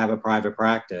and have a private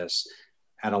practice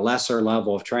at a lesser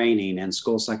level of training and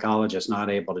school psychologists not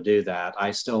able to do that,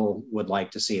 I still would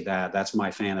like to see that. That's my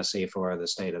fantasy for the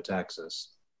state of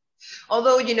Texas.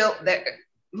 Although, that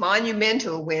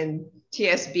monumental when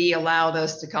TSB allowed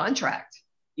us to contract.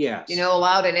 Yes.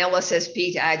 Allowed an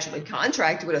LSSP to actually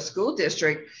contract with a school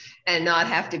district and not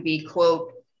have to be,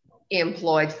 quote,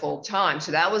 employed full time.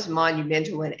 So that was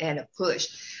monumental and a push.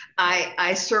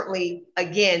 I certainly,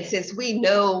 again, since we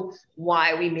know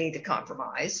why we made the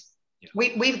compromise,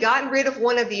 we've gotten rid of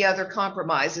one of the other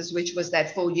compromises, which was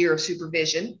that full year of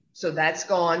supervision. So that's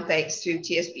gone thanks to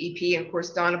TSBEP. And of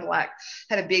course, Donna Black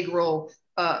had a big role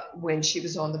when she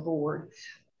was on the board.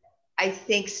 I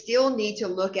think still need to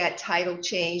look at title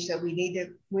change, that we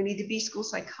need to be school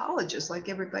psychologists like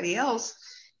everybody else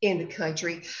in the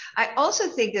country. I also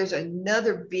think there's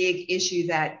another big issue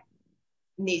that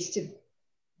needs to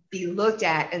be looked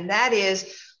at, and that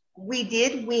is we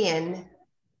did win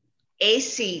a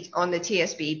seat on the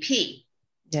TSBP.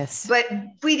 Yes. But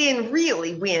we didn't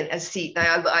really win a seat.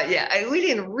 We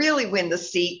didn't really win the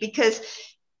seat because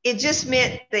it just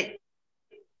meant that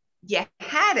you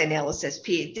had an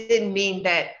LSSP. It didn't mean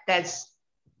that that's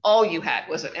all you had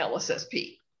was an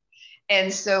LSSP.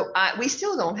 And so we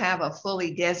still don't have a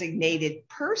fully designated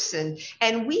person,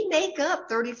 and we make up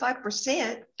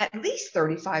 35%, at least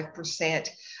 35%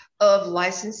 of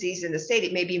licensees in the state.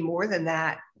 It may be more than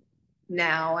that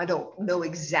now. I don't know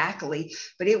exactly,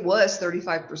 but it was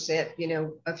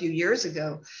 35%, a few years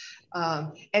ago.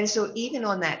 And so even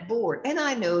on that board, and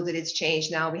I know that it's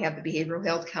changed now, we have the Behavioral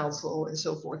Health Council and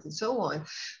so forth and so on.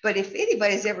 But if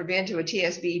anybody's ever been to a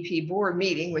TSBP board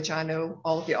meeting, which I know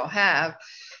all of y'all have,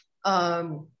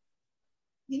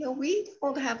 we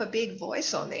don't have a big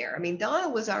voice on there. I mean, Donna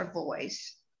was our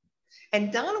voice.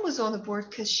 And Donna was on the board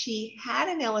because she had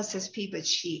an LSSP, but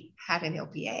she had an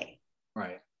LPA.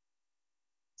 Right.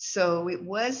 So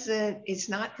it's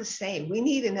not the same. We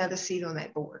need another seat on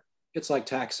that board. It's like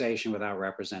taxation without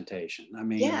representation. I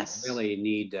mean, yes. You really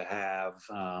need to have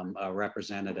a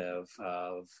representative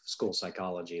of school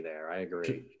psychology there. I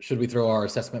agree. Should we throw our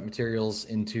assessment materials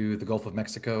into the Gulf of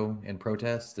Mexico in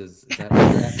protest? Is that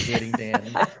what you're advocating,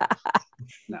 Dan?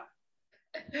 No.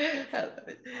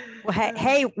 Well,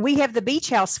 hey, we have the beach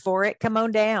house for it. Come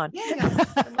on down. Yeah.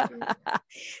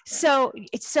 So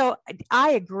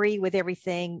I agree with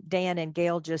everything Dan and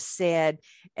Gail just said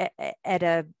at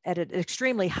an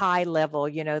extremely high level.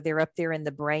 They're up there in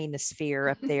the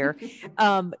brainosphere up there.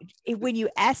 When you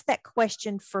ask that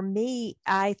question, for me,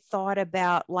 I thought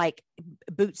about like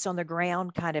boots on the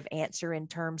ground kind of answer in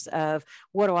terms of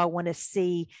what do I want to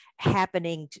see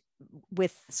happening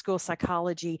with school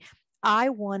psychology. I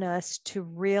want us to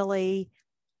really,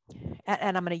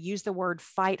 and I'm going to use the word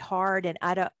fight hard, and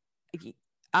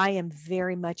I am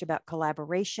very much about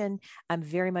collaboration. I'm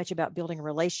very much about building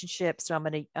relationships. So I'm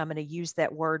going to use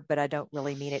that word, but I don't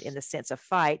really mean it in the sense of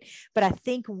fight. But I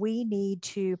think we need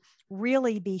to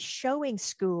really be showing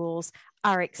schools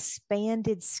our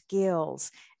expanded skills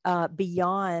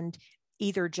beyond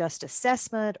either just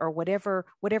assessment or whatever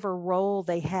role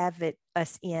they have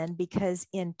us in, because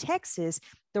in Texas,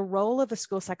 the role of a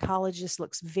school psychologist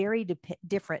looks very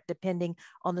different depending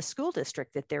on the school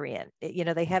district that they're in.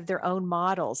 They have their own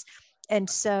models. And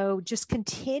so just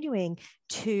continuing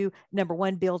to, number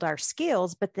one, build our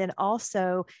skills, but then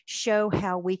also show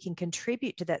how we can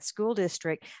contribute to that school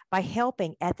district by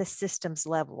helping at the systems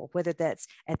level, whether that's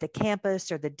at the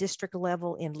campus or the district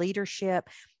level in leadership,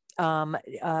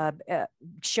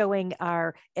 showing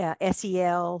our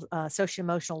SEL, social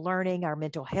emotional learning, our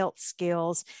mental health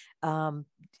skills,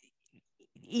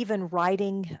 even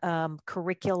writing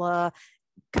curricula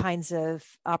kinds of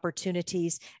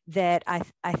opportunities that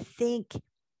I think,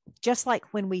 just like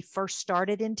when we first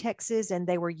started in Texas and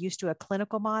they were used to a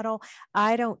clinical model,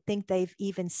 I don't think they've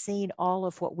even seen all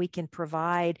of what we can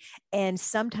provide. And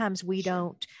sometimes we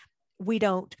don't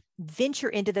venture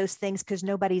into those things because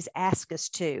nobody's asked us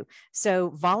to.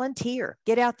 So volunteer,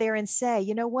 get out there and say,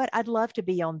 you know what, I'd love to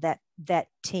be on that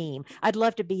team. I'd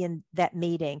love to be in that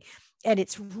meeting. And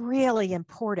it's really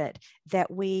important that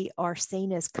we are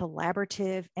seen as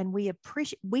collaborative, and we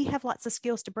have lots of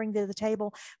skills to bring to the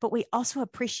table, but we also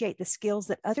appreciate the skills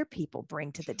that other people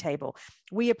bring to the table.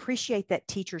 We appreciate that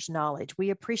teacher's knowledge.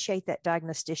 We appreciate that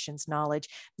diagnostician's knowledge,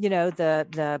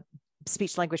 the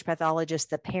speech language pathologist,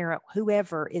 the parent,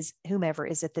 whomever is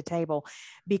at the table,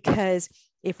 because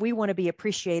if we want to be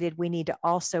appreciated, we need to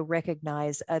also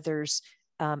recognize others'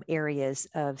 areas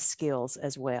of skills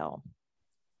as well.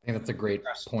 I think that's a great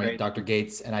point, Dr.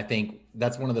 Gates. And I think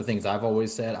that's one of the things I've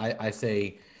always said. I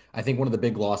think one of the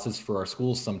big losses for our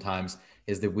schools sometimes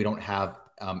is that we don't have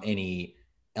any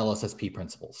LSSP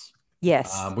principals.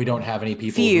 Yes. We don't have any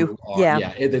people. Few.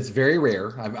 It's very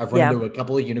rare. I've run into a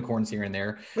couple of unicorns here and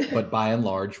there, but by and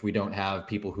large, we don't have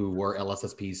people who were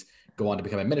LSSPs go on to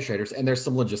become administrators. And there's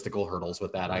some logistical hurdles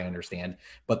with that, I understand.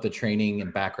 But the training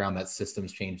and background, that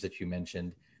systems change that you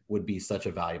mentioned, would be such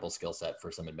a valuable skill set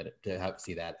for some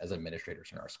see that as administrators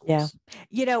in our schools.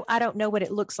 Yeah. I don't know what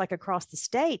it looks like across the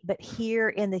state, but here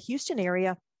in the Houston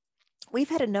area, we've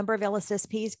had a number of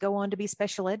LSSPs go on to be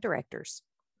special ed directors.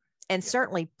 And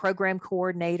certainly program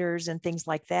coordinators and things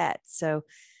like that. So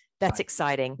that's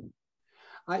exciting.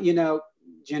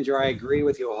 Ginger, I agree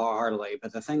with you wholeheartedly.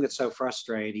 But the thing that's so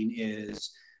frustrating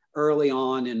is early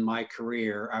on in my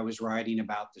career, I was writing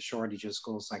about the shortage of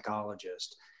school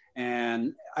psychologists.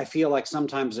 And I feel like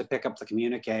sometimes I pick up the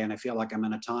communique and I feel like I'm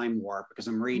in a time warp because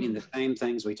I'm reading the same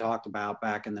things we talked about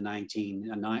back in the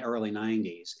early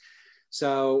 90s.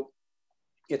 So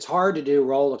it's hard to do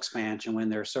role expansion when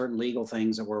there are certain legal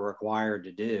things that we're required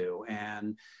to do.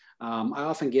 And I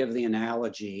often give the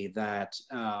analogy that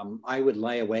I would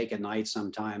lay awake at night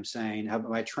sometimes saying,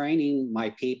 am I training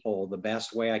my people the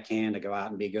best way I can to go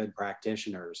out and be good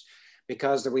practitioners?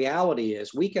 because the reality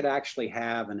is we could actually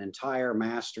have an entire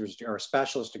master's or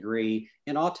specialist degree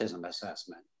in autism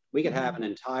assessment. We could have an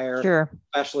entire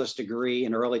specialist degree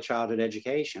in early childhood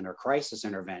education or crisis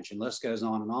intervention. List goes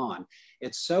on and on.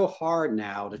 It's so hard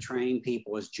now to train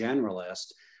people as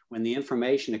generalists when the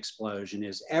information explosion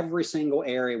is every single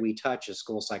area we touch as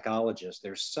school psychologists.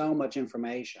 There's so much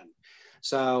information.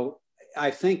 So I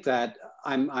think that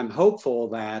I'm hopeful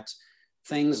that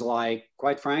things like,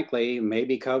 quite frankly,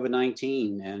 maybe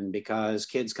COVID-19, and because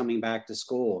kids coming back to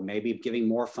school, maybe giving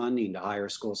more funding to hire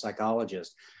school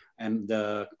psychologists, and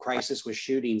the crisis with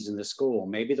shootings in the school,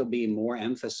 maybe there'll be more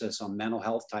emphasis on mental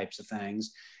health types of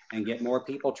things and get more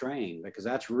people trained, because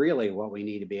that's really what we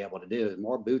need to be able to do.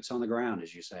 More boots on the ground,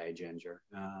 as you say, Ginger.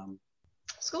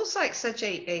 School psych such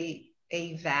a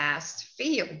vast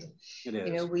field. It is.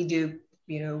 You know, we do,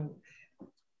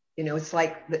 it's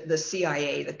like the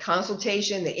CIA, the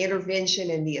consultation, the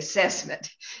intervention, and the assessment,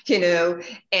 and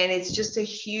it's just a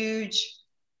huge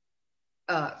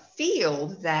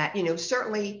field that,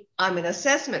 certainly I'm an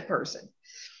assessment person.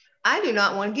 I do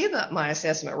not want to give up my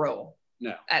assessment role.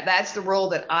 No. That's the role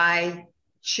that I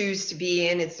choose to be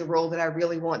in. It's the role that I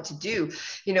really want to do.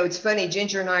 It's funny,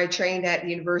 Ginger and I trained at the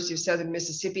University of Southern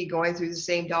Mississippi, going through the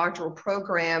same doctoral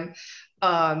program.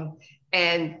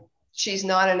 And she's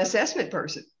not an assessment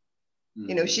person.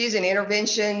 Mm-hmm. She's an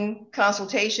intervention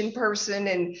consultation person,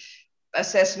 and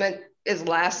assessment is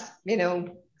last,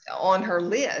 on her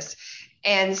list.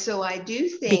 And so I do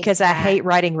think, because I hate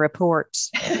writing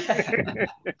reports.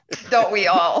 Don't we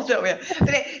all? But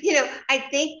I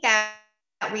think that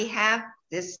we have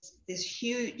this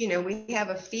huge, we have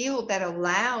a field that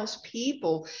allows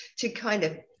people to kind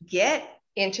of get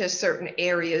into certain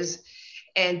areas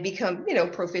and become,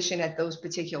 proficient at those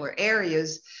particular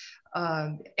areas.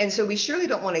 And so we surely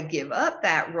don't want to give up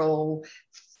that role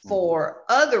for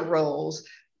other roles.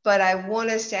 But I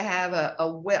want us to have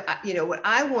what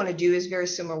I want to do is very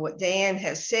similar to what Dan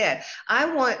has said. I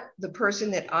want the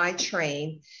person that I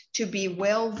train to be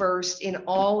well-versed in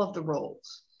all of the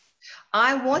roles.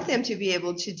 I want them to be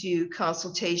able to do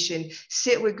consultation,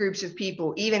 sit with groups of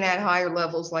people, even at higher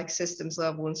levels like systems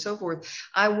level and so forth.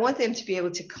 I want them to be able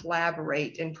to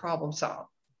collaborate and problem solve.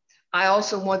 I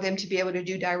also want them to be able to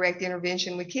do direct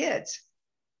intervention with kids.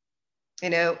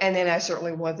 And then I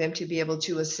certainly want them to be able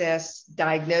to assess,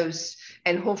 diagnose,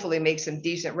 and hopefully make some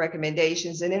decent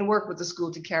recommendations, and then work with the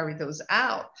school to carry those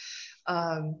out.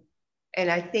 And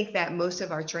I think that most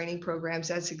of our training programs,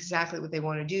 that's exactly what they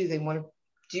want to do. They want to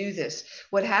do this.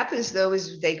 What happens though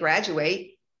is they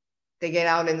graduate, they get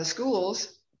out in the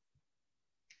schools,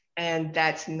 and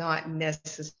that's not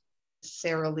necessarily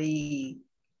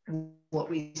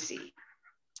what we see.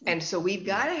 And so we've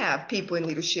got to have people in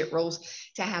leadership roles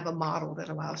to have a model that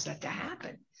allows that to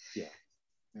happen. Yeah.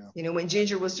 When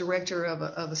Ginger was director of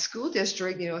a school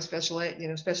district, a special ed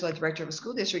director of a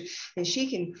school district, then she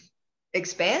can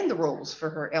expand the roles for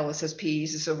her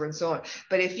LSSPs and so forth and so on.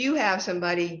 But if you have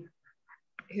somebody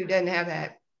who doesn't have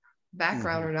that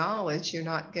background or knowledge, you're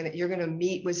going to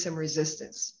meet with some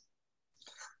resistance.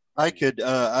 I could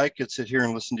sit here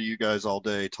and listen to you guys all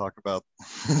day talk about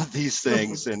these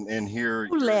things and hear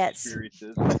your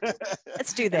experiences.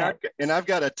 Let's do that. And I've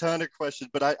got a ton of questions,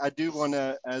 but I do want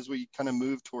to, as we kind of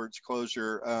move towards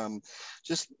closure,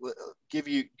 just give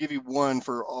you one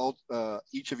for all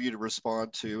each of you to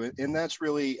respond to, and that's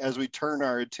really, as we turn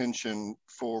our attention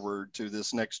forward to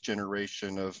this next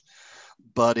generation of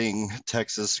budding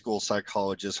Texas school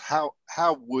psychologists,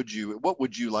 what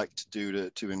would you like to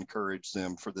do to encourage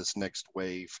them for this next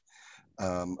wave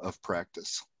of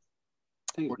practice?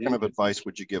 What kind of advice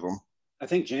would you give them? I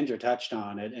think Ginger touched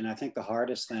on it, and I think the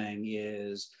hardest thing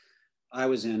is, I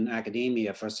was in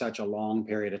academia for such a long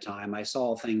period of time. I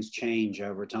saw things change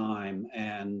over time,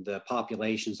 and the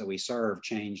populations that we serve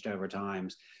changed over time.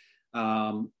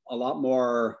 A lot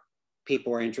more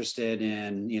people are interested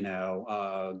in,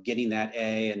 getting that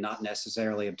A and not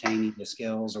necessarily obtaining the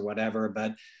skills or whatever.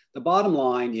 But the bottom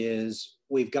line is,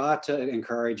 we've got to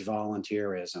encourage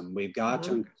volunteerism. We've got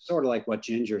to, sort of like what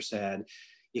Ginger said,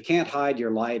 you can't hide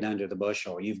your light under the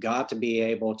bushel. You've got to be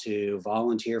able to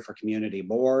volunteer for community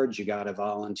boards. You got to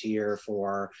volunteer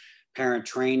for parent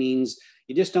trainings.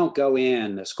 You just don't go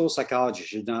in. The school psychologist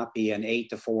should not be an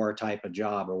 8 to 4 type of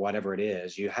job or whatever it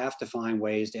is. You have to find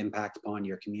ways to impact upon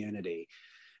your community.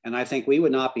 And I think we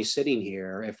would not be sitting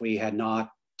here if we had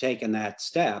not taken that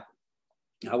step.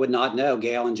 I would not know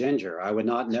Gail and Ginger. I would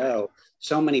not know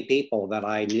so many people that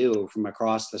I knew from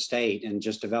across the state, and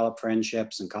just developed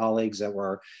friendships and colleagues that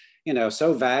were,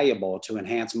 so valuable to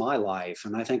enhance my life.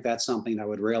 And I think that's something I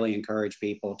would really encourage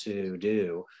people to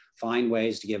do. Find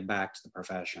ways to give back to the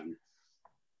profession.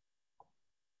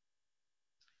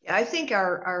 I think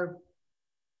our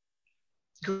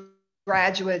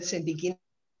graduates and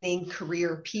beginning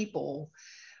career people,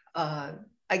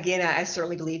 again, I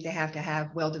certainly believe they have to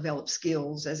have well-developed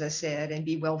skills, as I said, and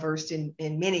be well-versed in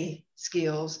many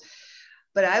skills.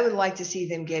 But I would like to see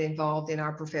them get involved in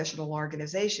our professional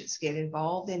organizations, get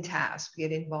involved in TASP,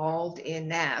 get involved in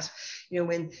NASP. You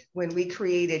know, when we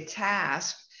created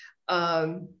TASP,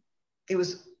 it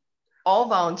was all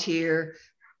volunteer.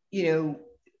 You know,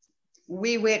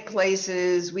 we went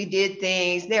places, we did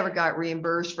things, never got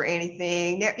reimbursed for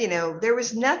anything. You know, there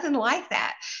was nothing like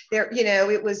that. There, you know,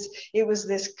 it was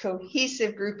this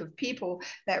cohesive group of people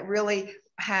that really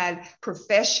had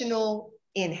professional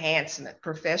enhancement,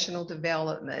 professional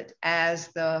development as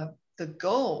the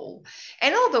goal.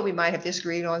 And although we might have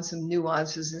disagreed on some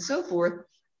nuances and so forth,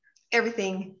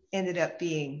 everything ended up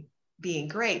being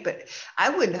great. But I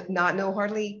would not know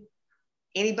hardly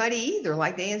anybody either,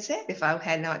 like Dan said, if I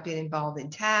had not been involved in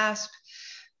TASP,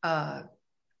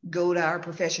 go to our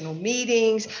professional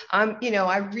meetings. You know,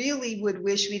 I really would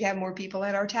wish we'd have more people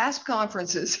at our TASP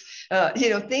conferences, you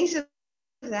know, things of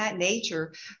that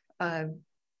nature,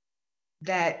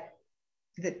 that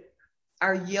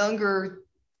our younger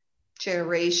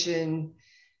generation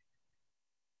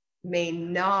may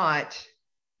not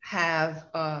have,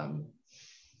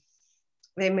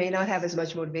 they may not have as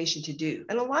much motivation to do.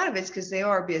 And a lot of it's because they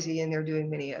are busy and they're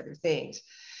doing many other things.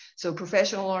 So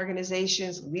professional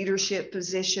organizations, leadership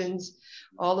positions,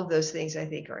 all of those things I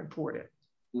think are important.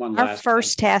 Our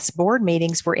first TASP board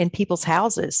meetings were in people's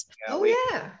houses.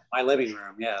 Yeah, my living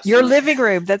room, yes. Your living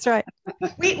room, that's right.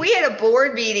 We had a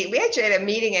board meeting. We actually had a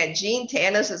meeting at Jean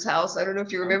Tanis's house. I don't know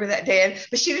if you remember that, Dan,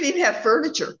 but she didn't even have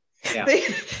furniture. Yeah. They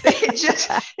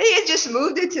had just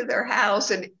moved into their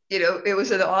house, and you know it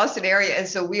was in the Austin area, and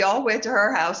so we all went to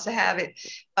her house to have it,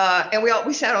 and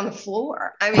we sat on the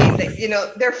floor. I mean, you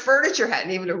know, their furniture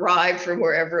hadn't even arrived from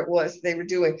wherever it was they were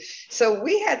doing. So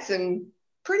we had some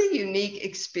pretty unique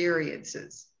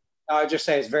experiences. I would just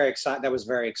say it's very exciting. That was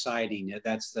very exciting.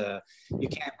 That's you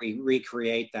can't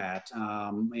recreate that.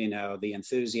 You know, the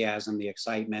enthusiasm, the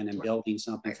excitement, and building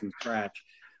something from scratch.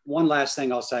 One last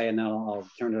thing I'll say, and then I'll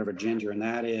turn it over to Ginger, and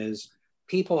that is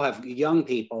young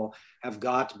people have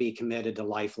got to be committed to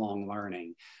lifelong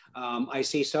learning. I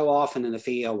see so often in the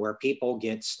field where people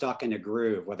get stuck in a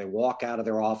groove where they walk out of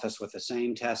their office with the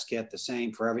same test kit, the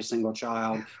same for every single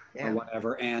child or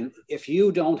whatever. And if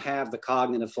you don't have the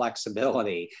cognitive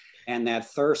flexibility and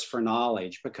that thirst for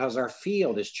knowledge, because our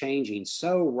field is changing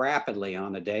so rapidly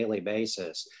on a daily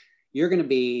basis, you're going to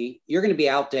be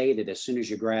outdated as soon as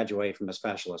you graduate from a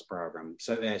specialist program.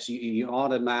 So as you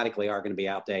automatically are going to be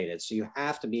outdated. So you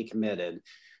have to be committed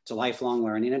to lifelong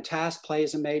learning, and TASP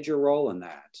plays a major role in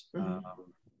that. Mm-hmm.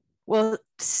 Well,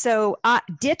 so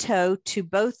ditto to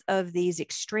both of these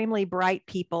extremely bright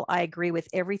people. I agree with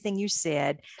everything you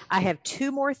said. I have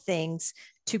two more things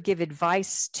to give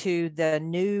advice to the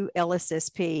new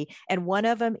LSSP. And one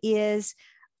of them is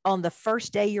on the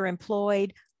first day you're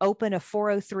employed, open a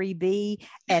 403B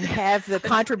and have the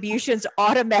contributions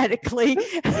automatically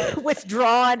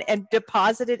withdrawn and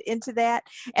deposited into that.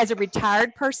 As a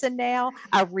retired person now,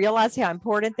 I realize how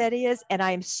important that is. And I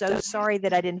am so sorry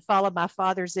that I didn't follow my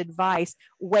father's advice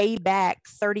way back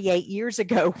 38 years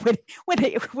ago when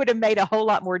it would have made a whole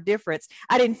lot more difference.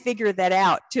 I didn't figure that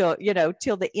out till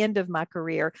the end of my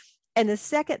career. And the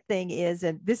second thing is,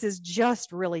 and this is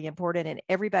just really important, and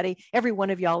every one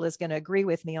of y'all is going to agree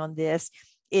with me on this,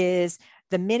 is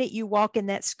the minute you walk in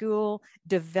that school,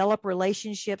 develop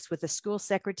relationships with the school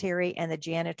secretary and the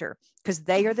janitor, because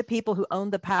they are the people who own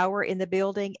the power in the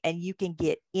building, and you can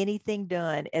get anything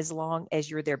done as long as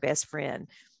you're their best friend.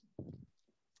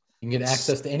 You can get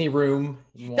access to any room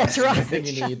you want. That's right. Anything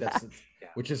you need.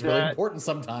 Which is really important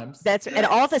sometimes. And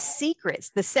all the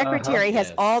secrets. The secretary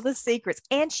has all the secrets,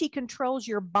 and she controls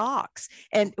your box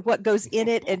and what goes in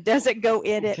it and doesn't go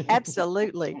in it.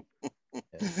 Absolutely.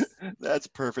 Yes. That's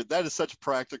perfect. That is such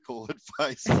practical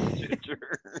advice,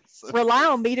 Ginger. Rely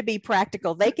on me to be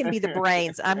practical. They can be the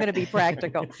brains. I'm going to be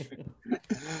practical.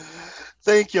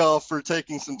 Thank y'all for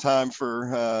taking some time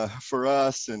for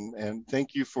us, and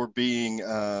thank you for being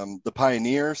the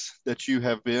pioneers that you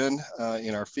have been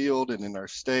in our field and in our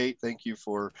state. Thank you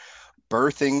for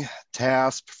birthing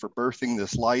TASP, for birthing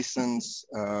this license,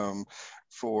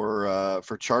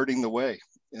 for charting the way.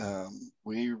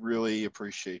 We really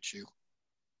appreciate you.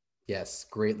 Yes,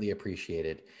 greatly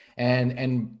appreciated.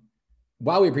 And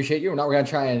while we appreciate you, we're not going to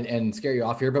try and scare you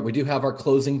off here, but we do have our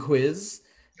closing quiz.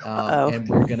 And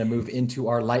we're going to move into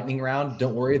our lightning round.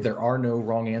 Don't worry, there are no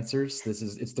wrong answers.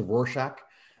 It's the Rorschach,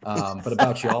 but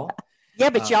about y'all. Yeah,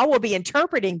 but y'all will be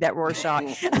interpreting that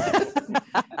Rorschach.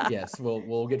 Yes,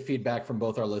 we'll get feedback from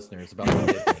both our listeners about what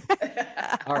they think.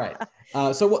 All right.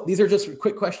 So these are just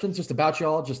quick questions just about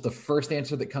y'all, just the first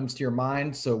answer that comes to your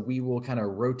mind. So we will kind of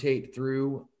rotate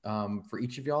through for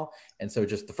each of y'all. And so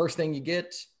just the first thing you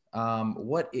get,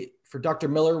 for Dr.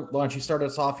 Miller, why don't you start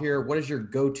us off here? What is your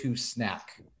go-to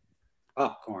snack?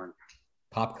 Popcorn.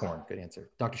 Popcorn. Good answer.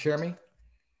 Dr. Sheremy?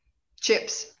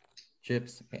 Chips.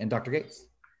 Chips. And Dr. Gates?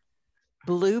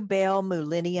 Bluebell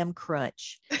Millennium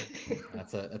Crunch.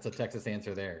 That's a Texas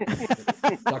answer there.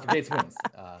 Dr. Gates wins.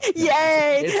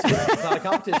 Yay! It's not a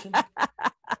competition.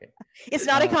 Okay. It's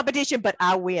not a competition, but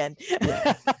I win.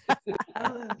 Yes.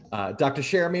 Dr.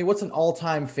 Sheremy, what's an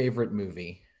all-time favorite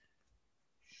movie?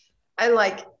 I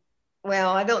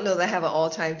don't know that I have an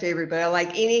all-time favorite, but I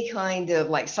like any kind of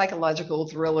like psychological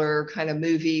thriller kind of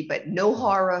movie, but no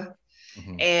horror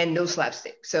and no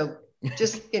slapstick. So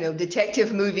just,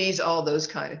 detective movies, all those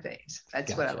kind of things.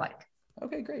 That's what I like.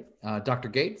 Okay, great. Dr.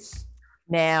 Gates?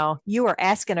 Now, you are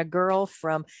asking a girl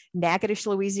from Natchitoches,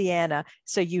 Louisiana,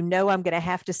 so I'm going to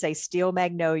have to say Steel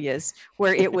Magnolias,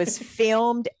 where it was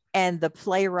filmed and the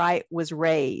playwright was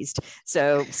raised.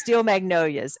 So Steel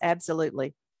Magnolias,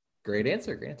 absolutely. Great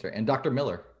answer. And Dr.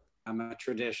 Miller? I'm a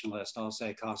traditionalist. I'll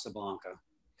say Casablanca.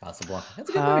 Casablanca. That's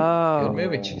a good movie. Good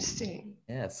movie. Interesting.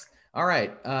 Yes. All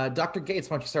right. Dr. Gates,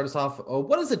 why don't you start us off?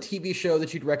 What is a TV show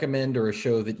that you'd recommend or a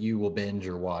show that you will binge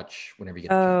or watch whenever you get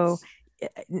the chance?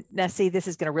 Now see, this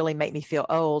is going to really make me feel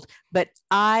old, but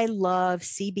I love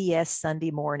CBS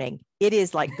Sunday Morning. It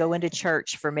is like going to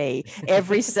church for me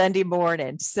every Sunday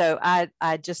morning. So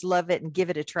I just love it and give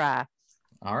it a try.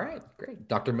 All right. Great.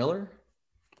 Dr. Miller?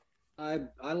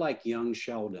 I like Young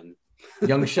Sheldon.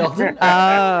 Young Sheldon?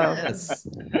 Oh, yes.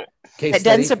 It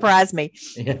doesn't surprise me.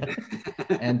 Yeah.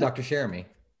 And Dr. Sheremy?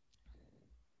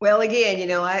 Well,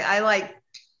 again, I like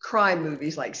crime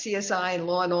movies like CSI and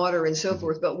Law and Order and so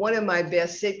forth. But one of my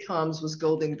best sitcoms was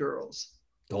Golden Girls.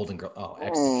 Golden Girls. Oh,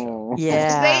 excellent show.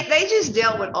 Yeah. They just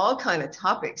dealt with all kind of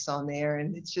topics on there.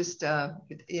 And it's just,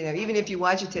 even if you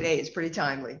watch it today, it's pretty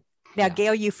timely. Now,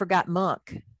 Gail, you forgot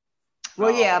Monk.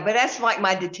 Well, yeah, but that's like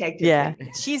my detective. Yeah.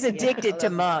 thing. She's addicted to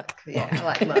Monk. Yeah, I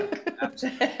like Monk.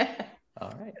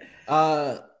 All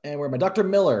right. And we're my Dr.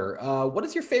 Miller. What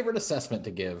is your favorite assessment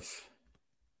to give?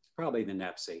 Probably the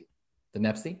NEPSI. The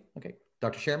NEPSI? Okay.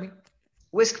 Dr. Sheremy?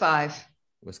 Whisk 5.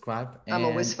 Whisk 5. I'm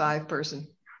a Whisk 5 person.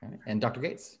 And Dr.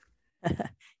 Gates?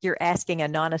 You're asking a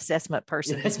non-assessment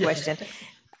person this question.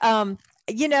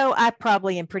 I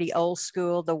probably am pretty old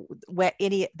school. The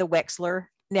Wechsler.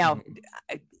 Now,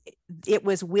 it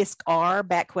was Whisk R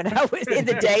back when I was in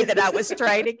the day that I was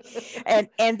training, and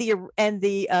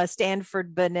the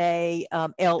Stanford Binet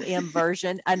LM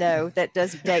version. I know that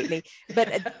does date me,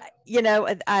 but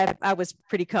I was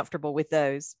pretty comfortable with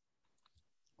those.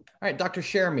 All right, Dr.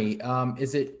 Sheremy,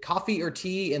 is it coffee or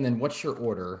tea? And then what's your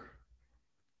order?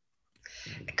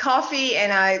 Coffee,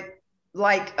 and I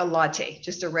like a latte,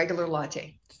 just a regular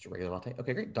latte. Just a regular latte.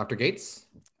 Okay, great. Dr. Gates?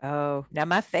 Oh, now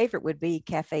my favorite would be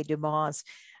Cafe Du Monde,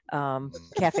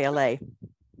 Cafe au lait.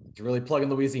 You're really plugging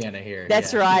Louisiana here.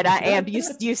 That's right. I am. Do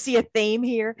you see a theme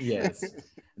here? Yes.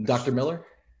 Dr. Miller?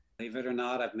 Believe it or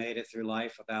not, I've made it through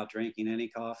life without drinking any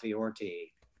coffee or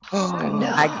tea. Oh, no.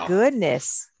 My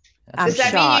goodness. Does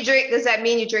that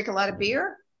mean you drink a lot of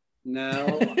beer?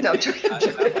 No. No, I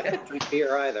don't drink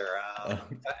beer either.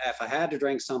 If I had to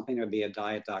drink something, it would be a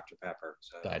Diet Dr. Pepper.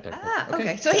 So. Diet Dr. Pepper.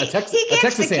 Okay. So he gets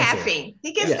the caffeine.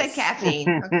 He gets the caffeine.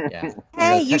 Okay. Yeah.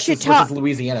 Hey, you should talk. This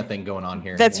Louisiana thing going on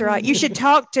here. That's right. You should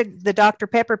talk to the Dr.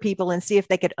 Pepper people and see if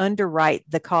they could underwrite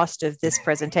the cost of this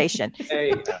presentation.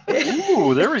 Hey.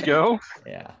 Ooh, there we go.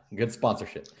 Yeah, good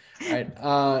sponsorship. All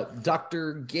right,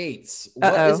 Dr. Gates,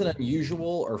 what is an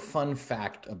unusual or fun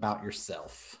fact about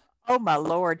yourself? Oh, my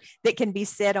Lord, that can be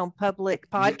said on public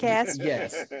podcasts?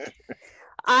 Yes.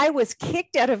 I was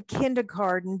kicked out of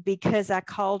kindergarten because I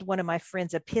called one of my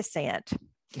friends a pissant.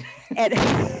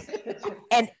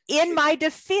 And in my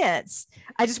defense,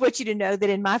 I just want you to know that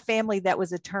in my family, that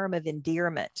was a term of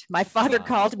endearment. My father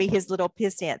called me his little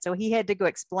pissant. So he had to go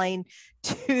explain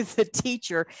to the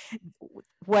teacher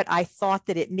what I thought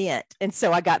that it meant. And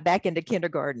so I got back into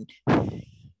kindergarten.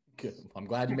 Good. I'm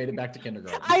glad you made it back to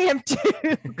kindergarten. I am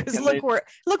too, because look where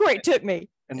it took me.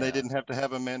 And they didn't have to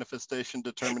have a manifestation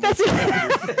determination.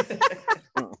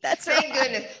 That's Thank right.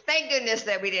 goodness. Thank goodness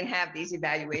that we didn't have these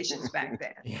evaluations back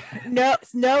then.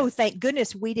 No, thank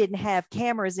goodness we didn't have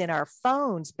cameras in our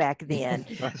phones back then.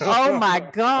 Oh my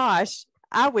gosh.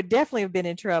 I would definitely have been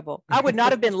in trouble. I would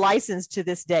not have been licensed to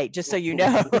this date, just so you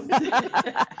know.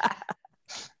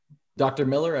 Dr.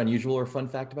 Miller, unusual or fun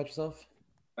fact about yourself?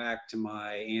 back to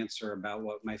my answer about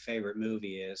what my favorite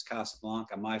movie is,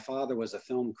 Casablanca. My father was a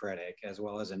film critic as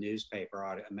well as a newspaper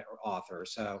author.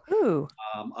 So Ooh,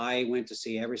 I went to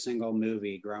see every single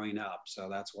movie growing up. So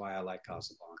that's why I like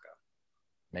Casablanca.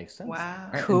 Makes sense. Wow.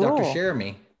 All right, Cool. and Dr.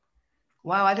 Jeremy.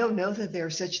 Wow, I don't know that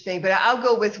there's such a thing, but I'll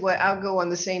go on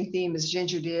the same theme as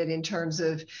Ginger did in terms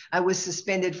of I was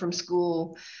suspended from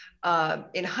school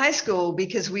in high school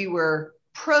because we were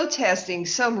protesting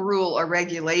some rule or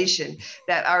regulation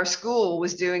that our school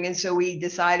was doing. And so we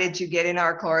decided to get in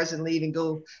our cars and leave and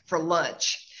go for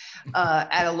lunch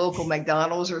at a local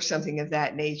McDonald's or something of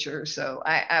that nature. So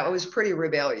I was pretty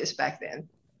rebellious back then.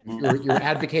 You're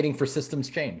advocating for systems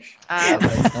change. way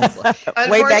back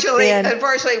Unfortunately, then.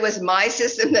 it was my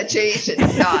system that changed and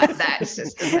not that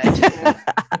system that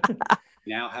changed.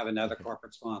 Now have another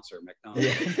corporate sponsor,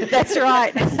 McDonald's. That's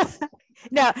right.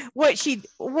 Now, what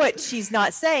she's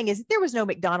not saying is there was no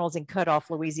McDonald's in Cutoff,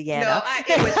 Louisiana. No, I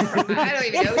don't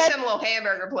even know, some little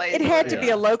hamburger place. It had to be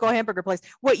a local hamburger place.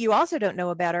 What you also don't know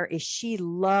about her is she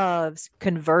loves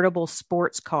convertible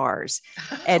sports cars.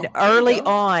 And early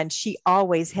on, she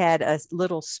always had a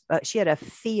she had a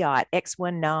Fiat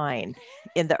X19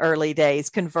 in the early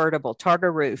days, convertible,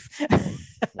 Targa roof.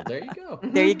 Well, there you go.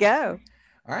 There you go.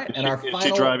 All right. And our Is final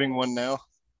she driving one now?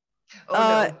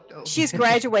 Oh, no. She's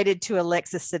graduated to a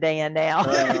Lexus sedan now.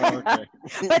 Oh, okay.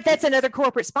 But that's another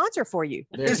corporate sponsor for you.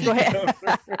 There Just you go ahead.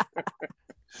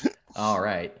 All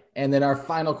right. And then our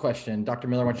final question, Dr.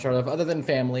 Miller, wants to start off. Other than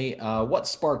family, what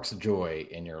sparks joy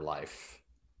in your life?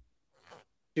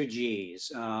 2 G's,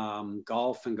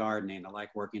 golf and gardening. I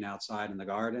like working outside in the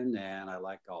garden and I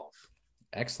like golf.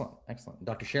 Excellent. Excellent.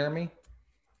 Dr. Jeremy?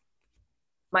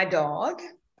 My dog.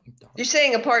 You're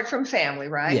saying apart from family,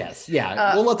 right? Yes.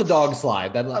 Yeah. We'll let the dog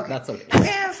slide. That's okay.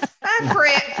 Yeah, I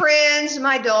have friends,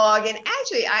 my dog, and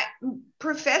actually,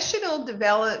 professional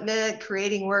development,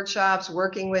 creating workshops,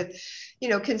 working with,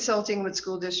 consulting with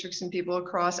school districts and people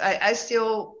across. I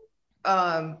still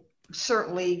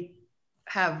certainly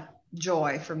have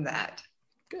joy from that.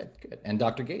 Good. And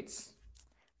Dr. Gates?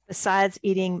 Besides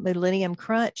eating Millennium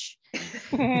Crunch.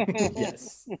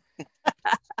 Yes.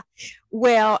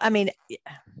 Well, I mean,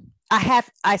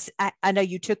 I know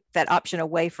you took that option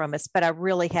away from us, but I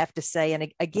really have to say,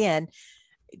 and again,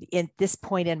 in this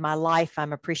point in my life,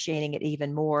 I'm appreciating it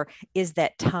even more, is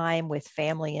that time with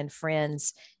family and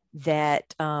friends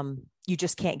that you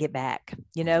just can't get back,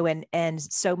 and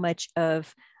so much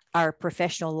of our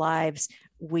professional lives,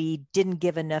 we didn't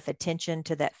give enough attention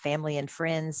to that family and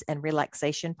friends and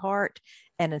relaxation part.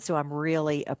 And so I'm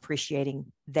really appreciating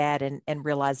that and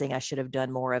realizing I should have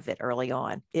done more of it early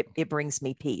on. It brings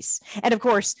me peace. And of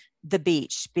course, the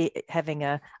beach, having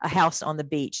a house on the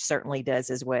beach certainly does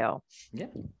as well. Yeah.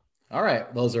 All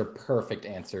right. Those are perfect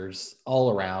answers all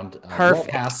around.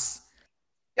 Perfect.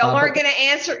 Y'all aren't going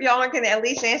to at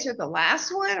least answer the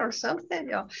last one or something?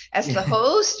 Y'all, as the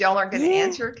host, y'all aren't going to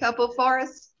answer a couple for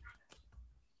us?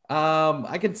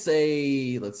 I could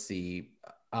say, let's see.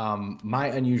 My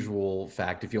unusual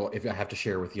fact, if I have to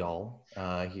share with y'all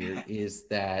here, is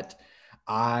that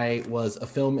I was a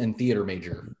film and theater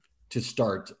major to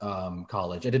start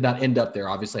college. I did not end up there.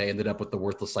 Obviously, I ended up with the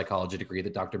worthless psychology degree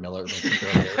that Dr. Miller mentioned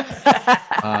earlier.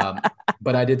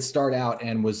 But I did start out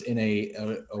and was in a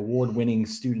award-winning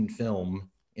student film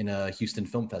in a Houston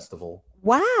Film Festival.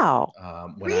 Wow.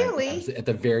 Really? I was at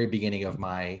the very beginning of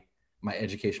my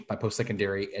education, my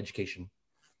post-secondary education.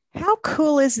 How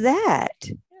cool is that?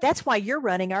 That's why you're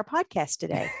running our podcast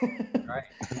today. Right.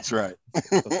 That's right.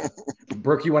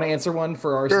 Brooke, you want to answer one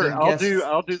for our Sure, esteemed guests?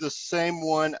 I'll do the same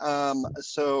one.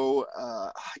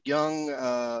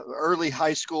 Early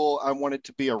high school, I wanted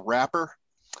to be a rapper,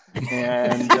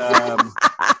 and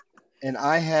and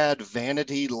I had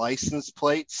vanity license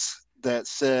plates that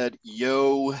said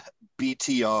 "Yo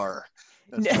BTR."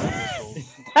 That's my initials.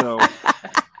 So,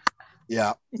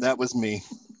 yeah, that was me.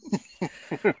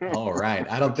 All right.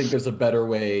 I don't think there's a better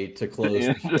way to close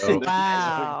the show.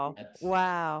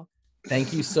 Wow.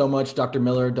 Thank you so much, Dr.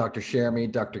 Miller, Dr.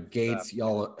 Sheremy, Dr. Gates.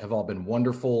 Y'all have all been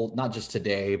wonderful, not just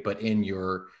today, but in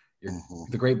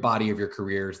the great body of your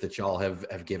careers that y'all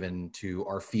have given to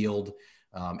our field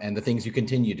and the things you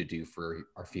continue to do for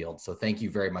our field. So thank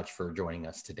you very much for joining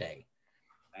us today.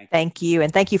 Thank you.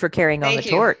 And thank you for carrying on the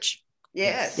torch.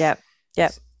 Yes.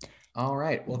 Yep. All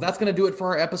right. Well, that's going to do it for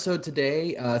our episode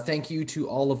today. Thank you to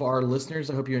all of our listeners.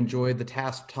 I hope you enjoyed the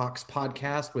TASP Talks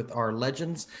podcast with our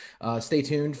legends. Stay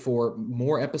tuned for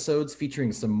more episodes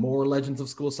featuring some more legends of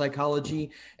school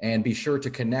psychology. And be sure to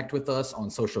connect with us on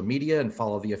social media and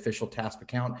follow the official TASP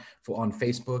account on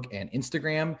Facebook and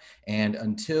Instagram. And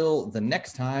until the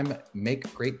next time,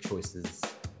 make great choices.